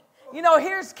testimony.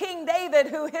 Here's King David,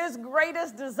 who his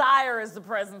greatest desire is the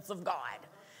presence of God.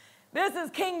 This is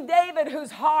King David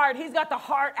whose heart, he's got the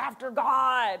heart after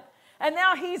God. And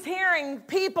now he's hearing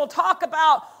people talk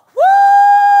about,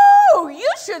 woo,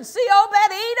 you should see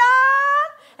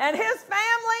Obed-Edom and his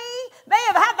family. They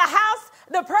have had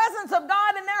the presence of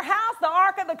God in their house, the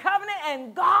Ark of the Covenant,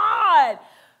 and God.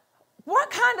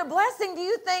 What kind of blessing do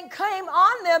you think came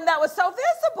on them that was so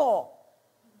visible?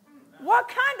 What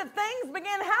kind of things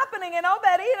began happening in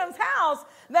Obed-Edom's house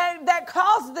that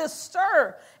caused this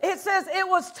stir? It says, it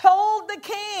was told the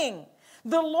king,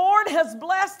 the Lord has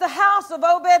blessed the house of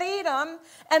Obed-Edom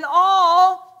and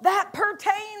all that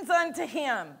pertains unto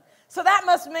him. So that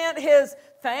must meant his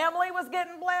family was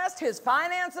getting blessed, his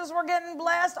finances were getting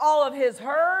blessed, all of his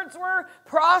herds were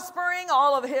prospering,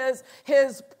 all of his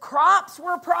crops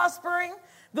were prospering.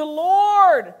 The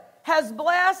Lord has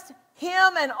blessed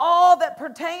him and all that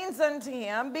pertains unto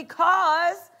him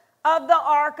because of the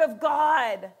ark of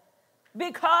God.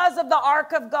 Because of the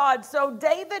ark of God. So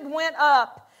David went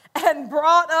up and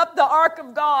brought up the ark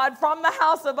of God from the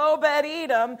house of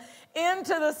Obed-Edom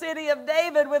into the city of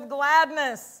David with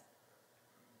gladness.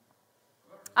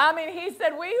 He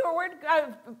said,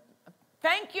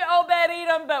 thank you,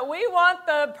 Obed-Edom, but we want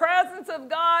the presence of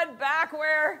God back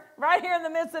right here in the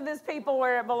midst of his people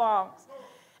where it belongs.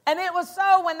 And it was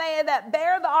so when they that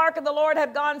bare the ark of the Lord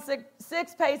had gone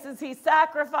six paces, he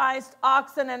sacrificed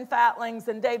oxen and fatlings,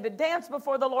 and David danced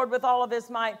before the Lord with all of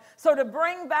his might. So to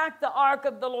bring back the ark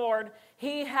of the Lord,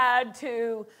 he had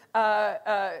to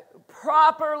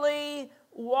properly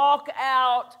walk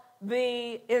out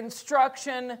the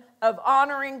instruction of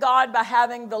honoring God by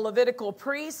having the Levitical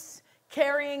priests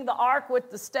carrying the ark with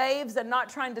the staves and not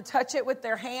trying to touch it with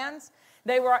their hands.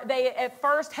 They at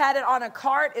first had it on a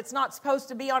cart. It's not supposed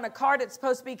to be on a cart. It's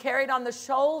supposed to be carried on the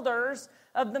shoulders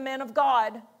of the men of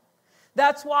God.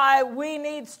 That's why we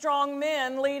need strong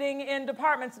men leading in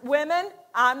departments. Women,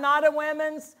 I'm not a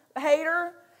women's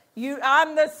hater.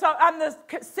 I'm the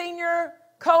senior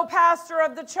co-pastor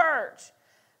of the church.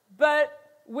 But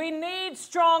we need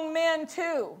strong men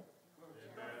too.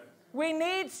 We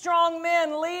need strong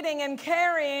men leading and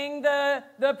carrying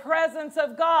the presence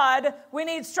of God. We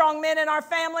need strong men in our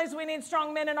families. We need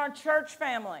strong men in our church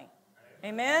family.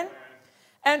 Amen?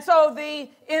 And so the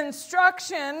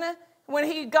instruction, when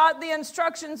he got the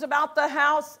instructions about the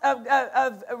house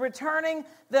of returning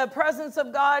the presence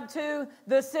of God to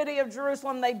the city of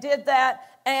Jerusalem, they did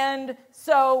that. And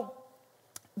so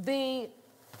the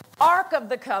Ark of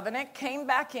the Covenant came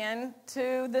back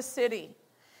into the city.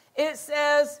 It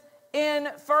says in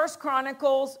 1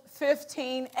 Chronicles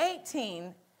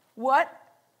 15:18, what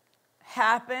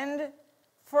happened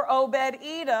for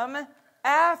Obed-Edom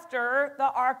after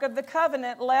the Ark of the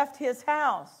Covenant left his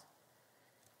house.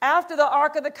 After the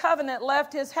Ark of the Covenant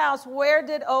left his house, where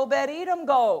did Obed-Edom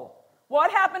go?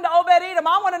 What happened to Obed-Edom?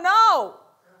 I want to know.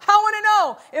 I want to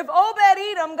know if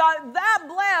Obed-Edom got that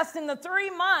blessed in the 3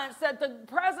 months that the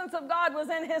presence of God was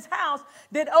in his house.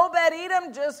 Did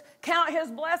Obed-Edom just count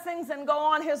his blessings and go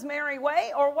on his merry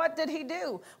way, or what did he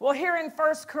do? Well, here in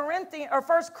 1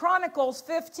 Chronicles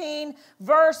 15,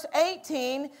 verse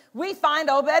 18, we find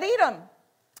Obed-Edom.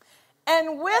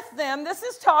 And with them, this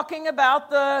is talking about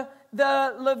the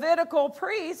Levitical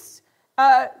priests,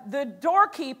 the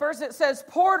doorkeepers, it says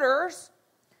porters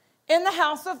in the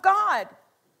house of God.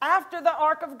 After the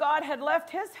ark of God had left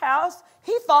his house,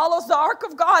 he follows the ark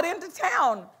of God into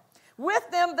town. With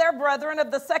them, their brethren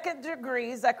of the second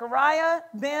degree, Zechariah,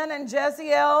 Ben, and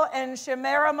Jeziel, and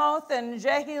Shemiramoth, and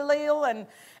Jehiel, and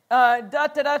I'm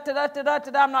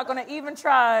not going to even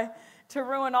try to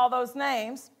ruin all those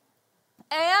names.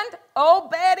 And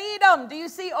Obed-Edom. Do you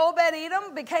see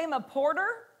Obed-Edom became a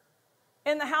porter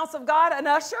in the house of God, an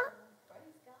usher?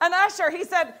 An usher. He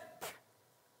said,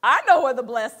 I know where the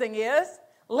blessing is.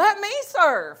 Let me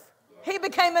serve. He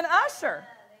became an usher.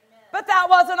 But that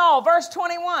wasn't all. Verse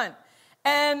 21.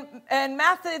 And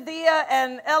Matthiah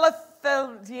and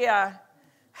Eliphaz,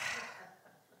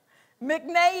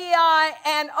 Micnei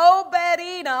and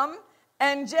Obed-Edom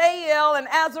and Jael and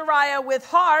Azariah with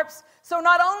harps. So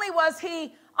not only was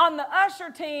he on the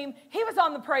usher team, he was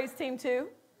on the praise team too.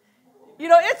 You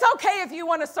know, it's okay if you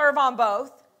want to serve on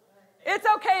both. It's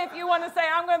okay if you want to say,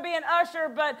 I'm going to be an usher,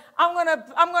 but I'm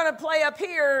going to play up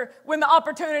here when the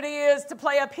opportunity is to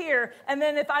play up here. And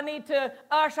then if I need to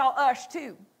usher, I'll usher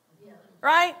too.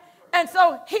 Right? And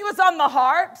so he was on the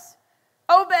harps.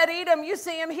 Obed-Edom, you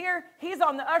see him here. He's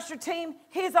on the usher team.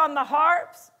 He's on the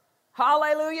harps.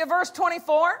 Hallelujah. Verse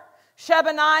 24.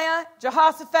 Shebaniah,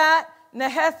 Jehoshaphat,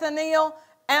 Nehethaniel,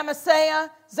 Amasaiah,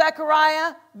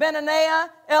 Zechariah, Benaniah,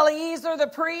 Eliezer the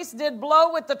priest did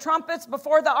blow with the trumpets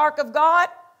before the ark of God.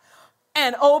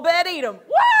 And Obed-Edom.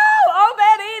 Whoa!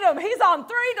 Obed-Edom. He's on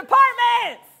 3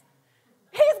 departments.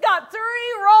 He's got 3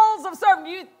 roles of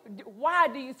serving. Why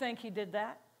do you think he did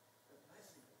that?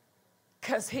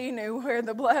 Because he knew where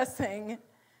the blessing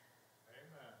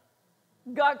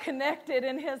got connected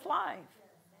in his life.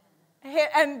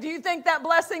 And do you think that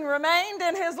blessing remained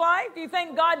in his life? Do you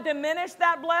think God diminished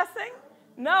that blessing?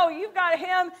 No, you've got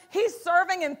him. He's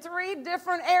serving in 3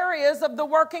 different areas of the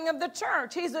working of the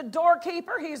church. He's a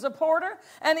doorkeeper, he's a porter,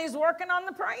 and he's working on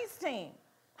the praise team.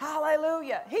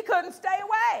 Hallelujah. He couldn't stay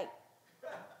away.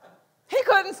 He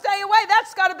couldn't stay away.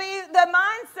 That's got to be the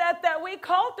mindset that we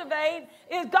cultivate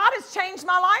is God has changed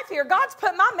my life here. God's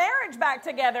put my marriage back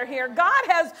together here. God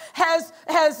has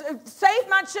saved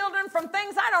my children from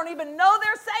things I don't even know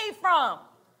they're saved from.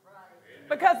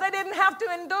 Because they didn't have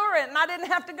to endure it and I didn't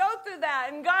have to go through that.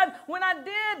 And God, when I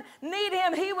did need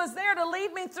him, he was there to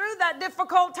lead me through that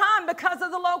difficult time because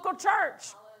of the local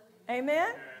church.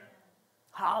 Amen?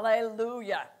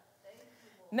 Hallelujah.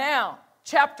 Now,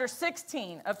 chapter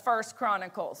 16 of 1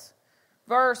 Chronicles,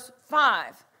 verse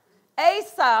 5.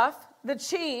 Asaph, the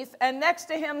chief, and next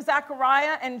to him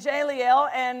Zechariah and Jael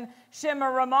and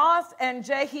Shemiramoth and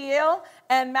Jehiel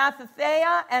and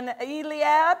Matthiah and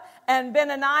Eliab and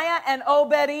Benaniah and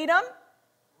Obed-Edom.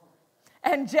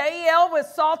 And Jael with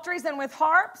psalteries and with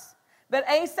harps. But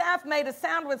Asaph made a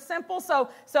sound with cymbals.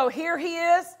 So here he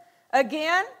is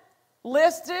again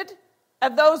listed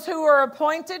of those who were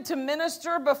appointed to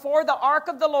minister before the ark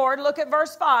of the Lord. Look at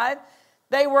verse 5.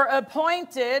 They were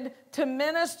appointed to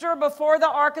minister before the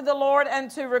ark of the Lord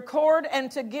and to record and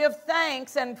to give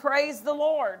thanks and praise the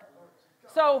Lord.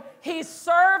 So he's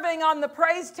serving on the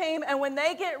praise team, and when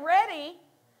they get ready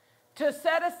to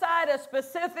set aside a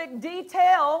specific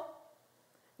detail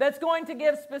that's going to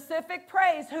give specific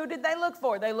praise, who did they look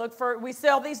for? They look for, we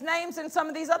sell these names in some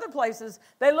of these other places.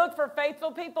 They look for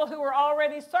faithful people who are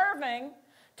already serving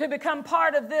to become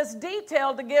part of this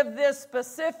detail to give this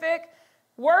specific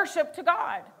worship to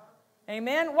God.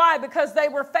 Amen. Why? Because they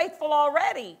were faithful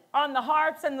already on the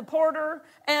harps and the porter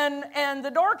and the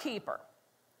doorkeeper.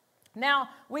 Now,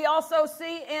 we also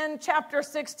see in chapter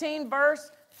 16,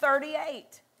 verse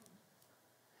 38.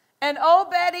 And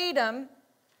Obed-Edom,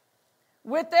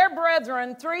 with their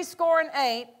brethren,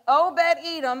 68,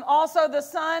 Obed-Edom, also the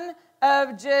son of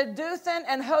Jeduthun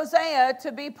and Hosea,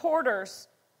 to be porters.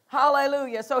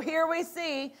 Hallelujah. So here we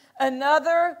see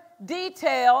another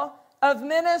detail of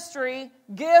ministry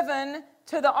given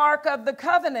to the Ark of the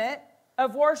Covenant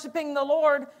of worshiping the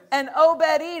Lord, and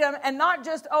Obed-Edom, and not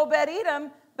just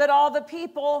Obed-Edom, but all the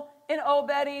people in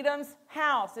Obed-Edom's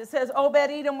house. It says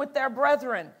Obed-Edom with their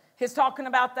brethren. He's talking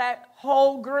about that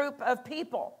whole group of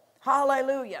people.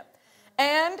 Hallelujah.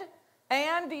 And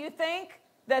do you think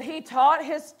that he taught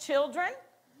his children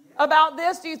about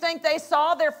this? Do you think they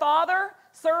saw their father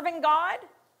serving God?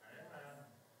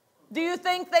 Do you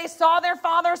think they saw their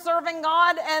father serving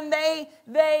God and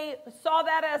they saw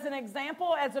that as an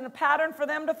example, as a pattern for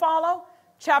them to follow?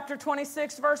 Chapter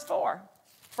 26, verse 4.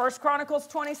 1 Chronicles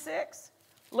 26.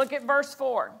 Look at verse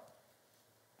 4.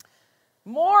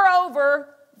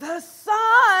 Moreover, the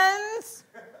sons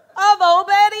of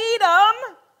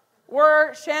Obed-Edom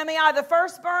were Shammai the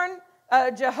firstborn,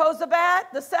 Jehozabad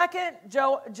the second,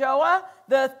 Joah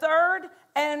the third,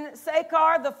 and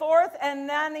Sakar the fourth, and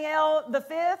Naniel the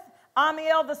fifth,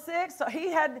 Amiel the sixth. So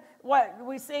he had what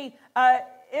we see,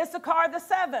 Issachar the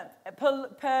seventh,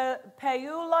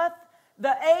 Peulath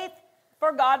the eighth,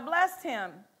 for God blessed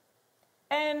him.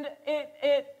 And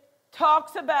it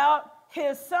talks about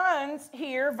his sons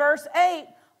here, verse 8.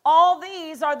 All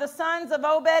these are the sons of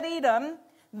Obed-Edom,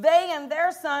 they and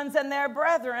their sons and their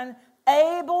brethren,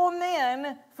 able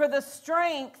men for the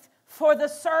strength for the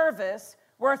service,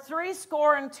 were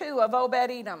 62 of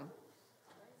Obed-Edom.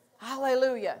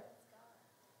 Hallelujah.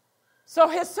 So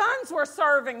his sons were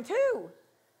serving too.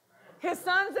 His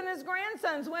sons and his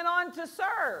grandsons went on to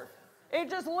serve. It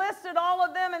just listed all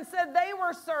of them and said they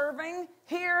were serving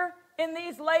here in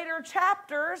these later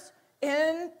chapters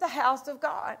in the house of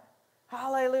God.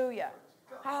 Hallelujah.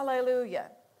 Hallelujah.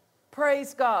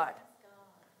 Praise God.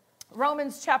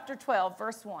 Romans chapter 12,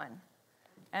 verse 1.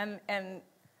 And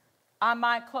I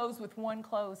might close with one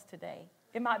close today.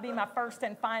 It might be my first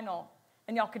and final.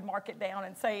 And y'all could mark it down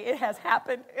and say, it has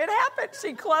happened. It happened.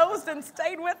 She closed and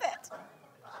stayed with it.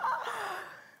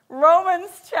 Romans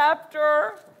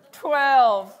chapter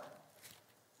 12,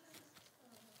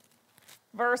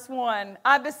 verse 1.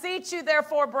 I beseech you,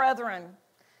 therefore, brethren.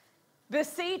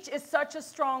 Beseech is such a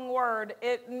strong word.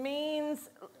 It means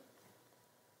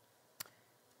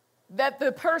that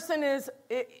the person is,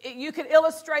 you could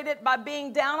illustrate it by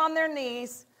being down on their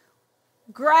knees,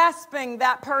 grasping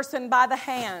that person by the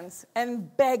hands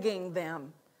and begging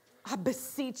them. I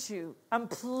beseech you. I'm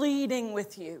pleading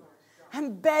with you.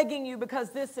 I'm begging you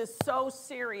because this is so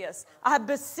serious. I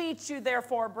beseech you,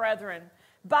 therefore, brethren,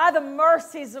 by the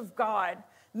mercies of God,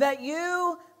 that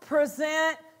you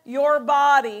present your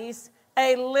bodies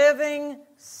a living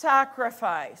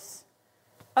sacrifice.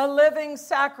 A living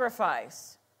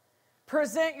sacrifice.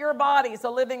 Present your bodies a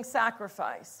living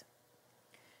sacrifice.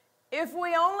 If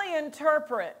we only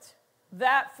interpret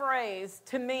that phrase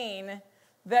to mean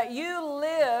that you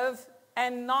live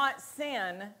and not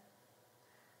sin,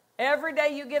 every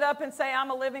day you get up and say,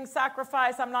 I'm a living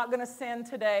sacrifice, I'm not going to sin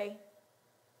today,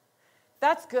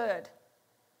 that's good.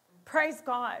 Praise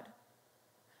God.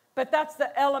 But that's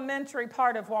the elementary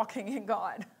part of walking in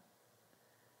God.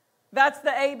 That's the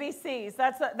ABCs.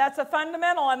 That's a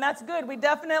fundamental, and that's good. We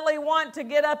definitely want to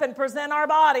get up and present our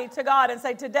body to God and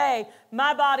say, today,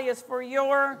 my body is for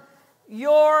your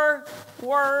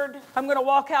word. I'm going to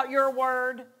walk out your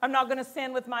word. I'm not going to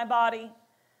sin with my body.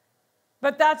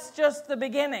 But that's just the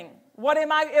beginning.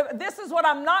 This is what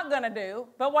I'm not going to do,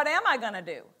 but what am I going to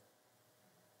do?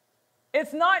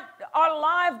 It's not, our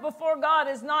life before God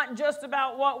is not just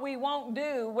about what we won't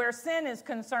do where sin is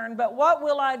concerned, but what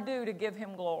will I do to give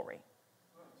him glory?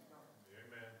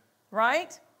 Amen.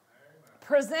 Right? Amen.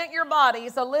 Present your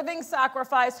bodies a living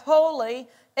sacrifice, holy,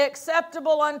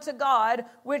 acceptable unto God,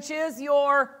 which is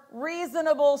your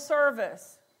reasonable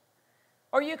service.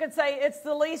 Or you could say it's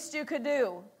the least you could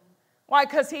do. Why?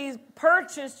 Because he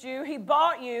purchased you, he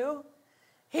bought you,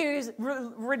 he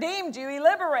redeemed you, he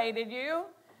liberated you.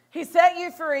 He set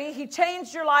you free. He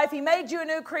changed your life. He made you a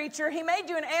new creature. He made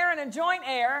you an heir and a joint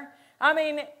heir. I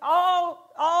mean,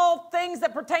 all things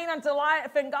that pertain unto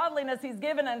life and godliness he's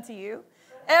given unto you.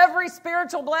 Every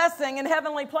spiritual blessing in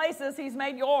heavenly places he's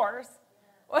made yours.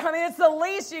 Well, I mean, it's the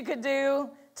least you could do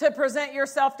to present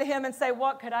yourself to him and say,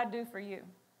 what could I do for you?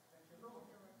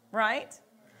 Right?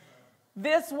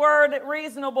 This word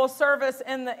reasonable service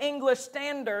in the English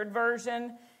Standard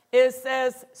Version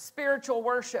says spiritual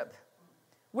worship,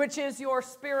 which is your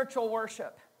spiritual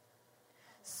worship.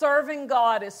 Serving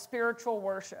God is spiritual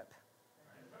worship.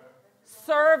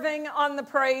 Serving on the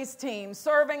praise team,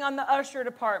 serving on the usher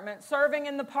department, serving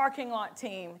in the parking lot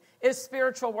team is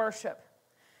spiritual worship.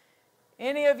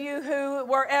 Any of you who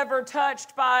were ever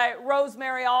touched by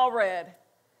Rosemary Allred,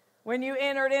 when you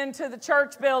entered into the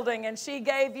church building and she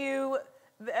gave you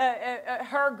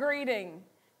her greeting,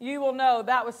 you will know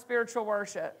that was spiritual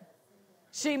worship.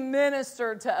 She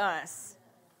ministered to us.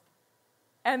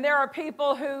 And there are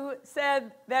people who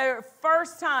said their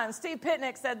first time, Steve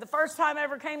Pitnick said, the first time I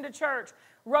ever came to church,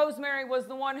 Rosemary was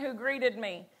the one who greeted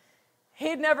me.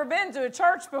 He'd never been to a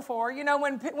church before. You know,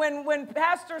 when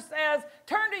pastor says,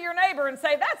 turn to your neighbor and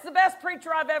say, that's the best preacher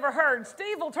I've ever heard,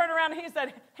 Steve will turn around and he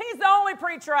said, he's the only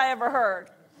preacher I ever heard.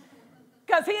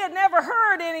 Because he had never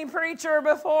heard any preacher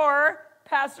before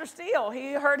Pastor Steele.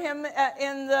 He heard him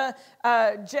in the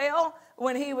jail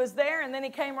when he was there, and then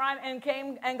he came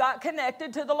and got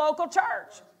connected to the local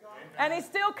church. And he's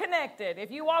still connected. If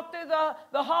you walk through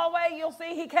the hallway, you'll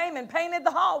see he came and painted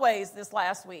the hallways this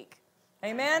last week.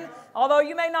 Amen? Although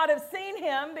you may not have seen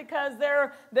him because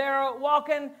they're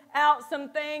walking out some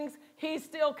things, he's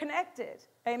still connected.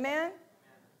 Amen?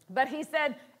 But he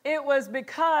said it was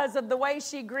because of the way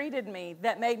she greeted me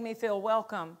that made me feel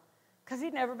welcome. Because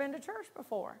he'd never been to church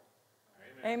before.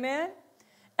 Amen?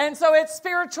 And so it's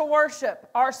spiritual worship,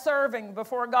 our serving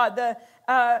before God. The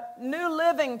New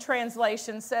Living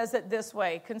Translation says it this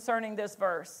way concerning this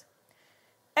verse.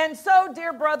 And so,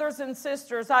 dear brothers and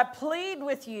sisters, I plead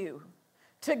with you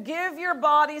to give your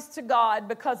bodies to God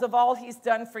because of all he's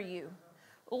done for you.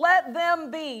 Let them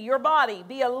be, your body,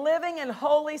 be a living and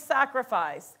holy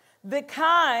sacrifice, the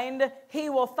kind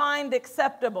he will find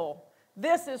acceptable.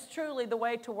 This is truly the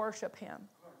way to worship him.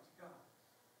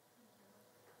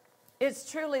 It's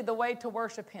truly the way to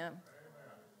worship him.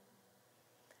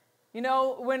 You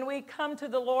know, when we come to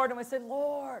the Lord and we say,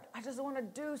 Lord, I just want to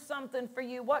do something for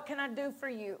you. What can I do for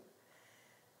you?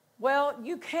 Well,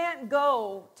 you can't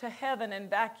go to heaven and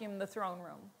vacuum the throne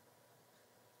room.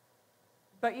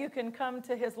 But you can come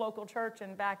to his local church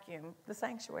and vacuum the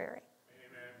sanctuary.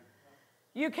 Amen.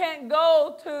 You can't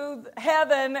go to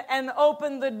heaven and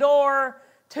open the door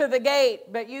to the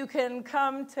gate, but you can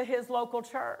come to his local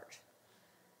church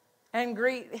and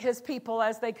greet his people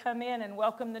as they come in and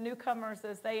welcome the newcomers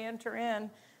as they enter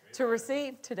in to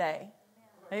receive today.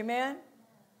 Amen?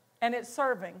 And it's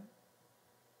serving.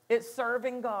 It's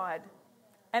serving God.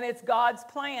 And it's God's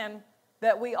plan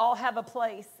that we all have a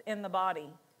place in the body.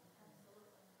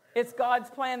 It's God's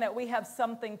plan that we have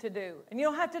something to do. And you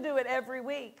don't have to do it every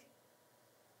week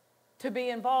to be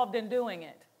involved in doing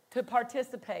it, to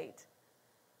participate,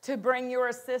 to bring your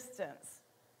assistance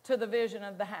to the vision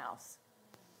of the house.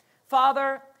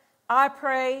 Father, I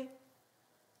pray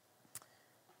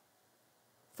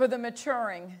for the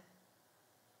maturing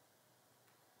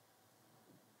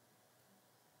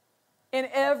in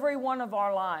every one of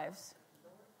our lives,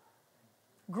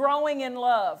 growing in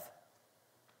love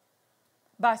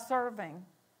by serving.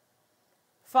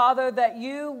 Father, that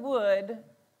you would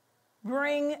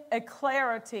bring a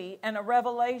clarity and a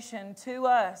revelation to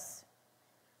us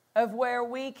of where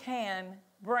we can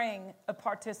bring a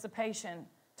participation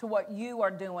to what you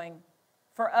are doing,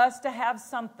 for us to have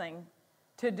something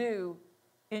to do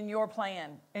in your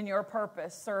plan, in your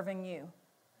purpose, serving you.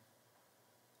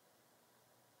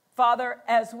 Father,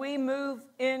 as we move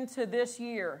into this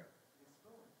year,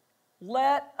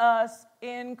 let us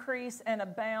increase and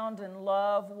abound in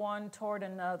love one toward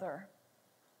another.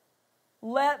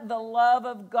 Let the love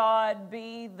of God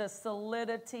be the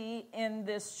solidity in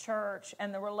this church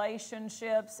and the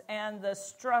relationships and the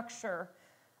structure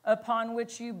upon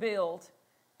which you build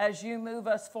as you move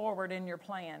us forward in your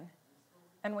plan.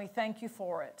 And we thank you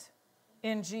for it.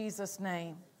 In Jesus'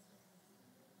 name.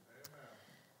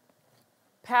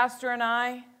 Pastor and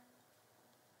I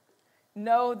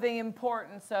know the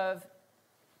importance of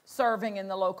serving in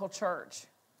the local church.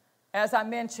 As I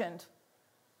mentioned,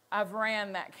 I've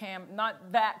ran that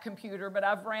not that computer, but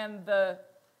I've ran the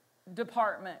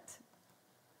department.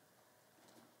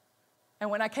 And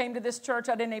when I came to this church,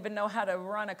 I didn't even know how to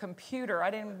run a computer.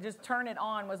 I didn't just turn it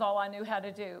on was all I knew how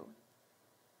to do.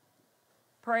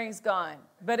 Praise God.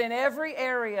 But in every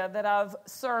area that I've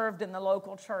served in the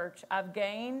local church, I've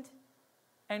gained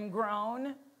and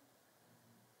grown.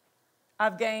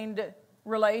 I've gained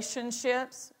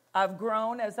relationships. I've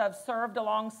grown as I've served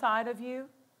alongside of you.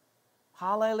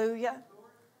 Hallelujah.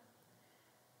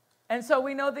 And so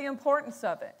we know the importance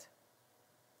of it.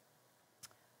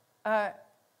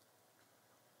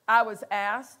 I was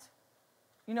asked,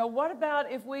 what about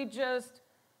if we just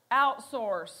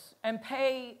outsource and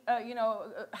pay,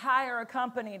 hire a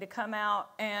company to come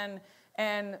out and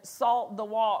salt the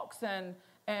walks and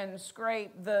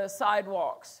scrape the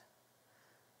sidewalks?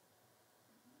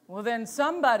 Well, then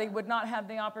somebody would not have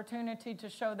the opportunity to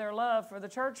show their love for the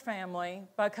church family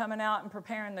by coming out and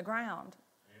preparing the ground.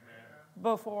 Amen.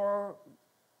 Before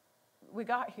we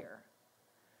got here.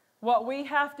 What we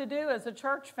have to do as a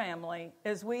church family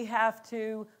is we have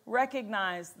to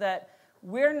recognize that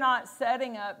we're not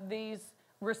setting up these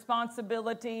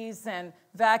responsibilities and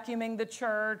vacuuming the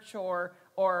church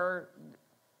or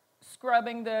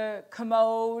scrubbing the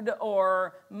commode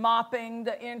or mopping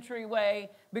the entryway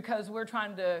because we're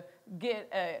trying to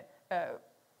get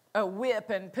a whip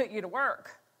and put you to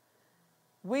work.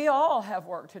 We all have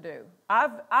work to do.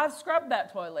 I've scrubbed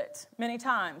that toilet many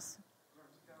times.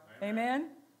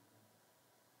 Amen.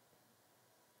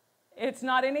 It's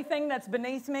not anything that's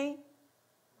beneath me.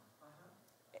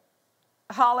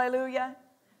 Hallelujah.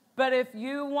 But if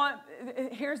you want,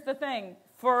 here's the thing.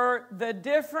 For the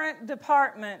different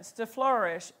departments to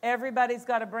flourish, everybody's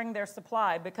got to bring their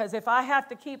supply. Because if I have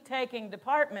to keep taking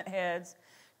department heads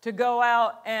to go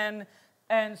out and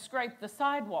scrape the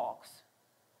sidewalks,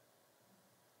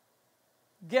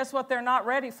 guess what they're not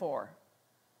ready for?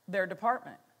 Their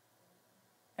department.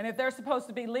 And if they're supposed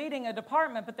to be leading a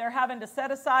department, but they're having to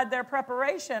set aside their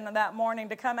preparation that morning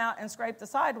to come out and scrape the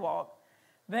sidewalk,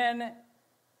 then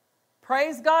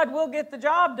praise God, we'll get the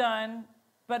job done,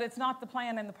 but it's not the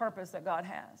plan and the purpose that God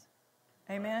has.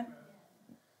 Amen?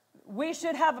 We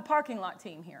should have a parking lot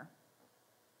team here.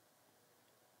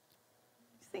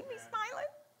 See me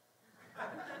smiling?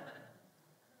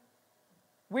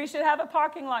 We should have a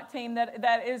parking lot team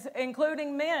that is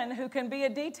including men who can be a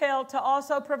detail to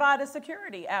also provide a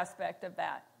security aspect of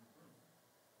that.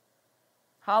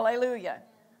 Hallelujah.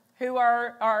 Who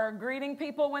are greeting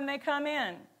people when they come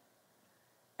in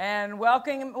and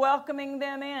welcoming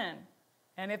them in.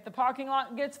 And if the parking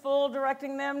lot gets full,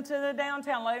 directing them to the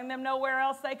downtown, letting them know where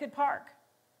else they could park.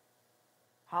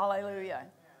 Hallelujah.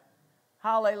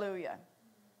 Hallelujah.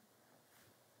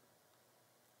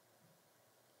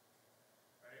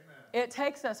 It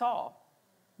takes us all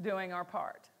doing our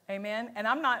part. Amen. And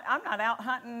I'm not out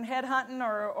hunting, head hunting,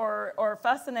 or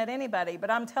fussing at anybody, but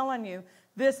I'm telling you,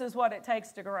 this is what it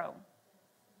takes to grow.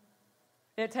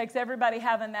 It takes everybody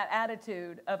having that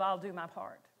attitude of I'll do my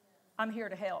part. I'm here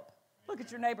to help. Look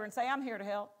at your neighbor and say, I'm here to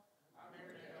help. I'm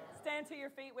here to help. Stand to your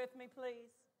feet with me,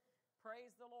 please.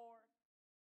 Praise the Lord.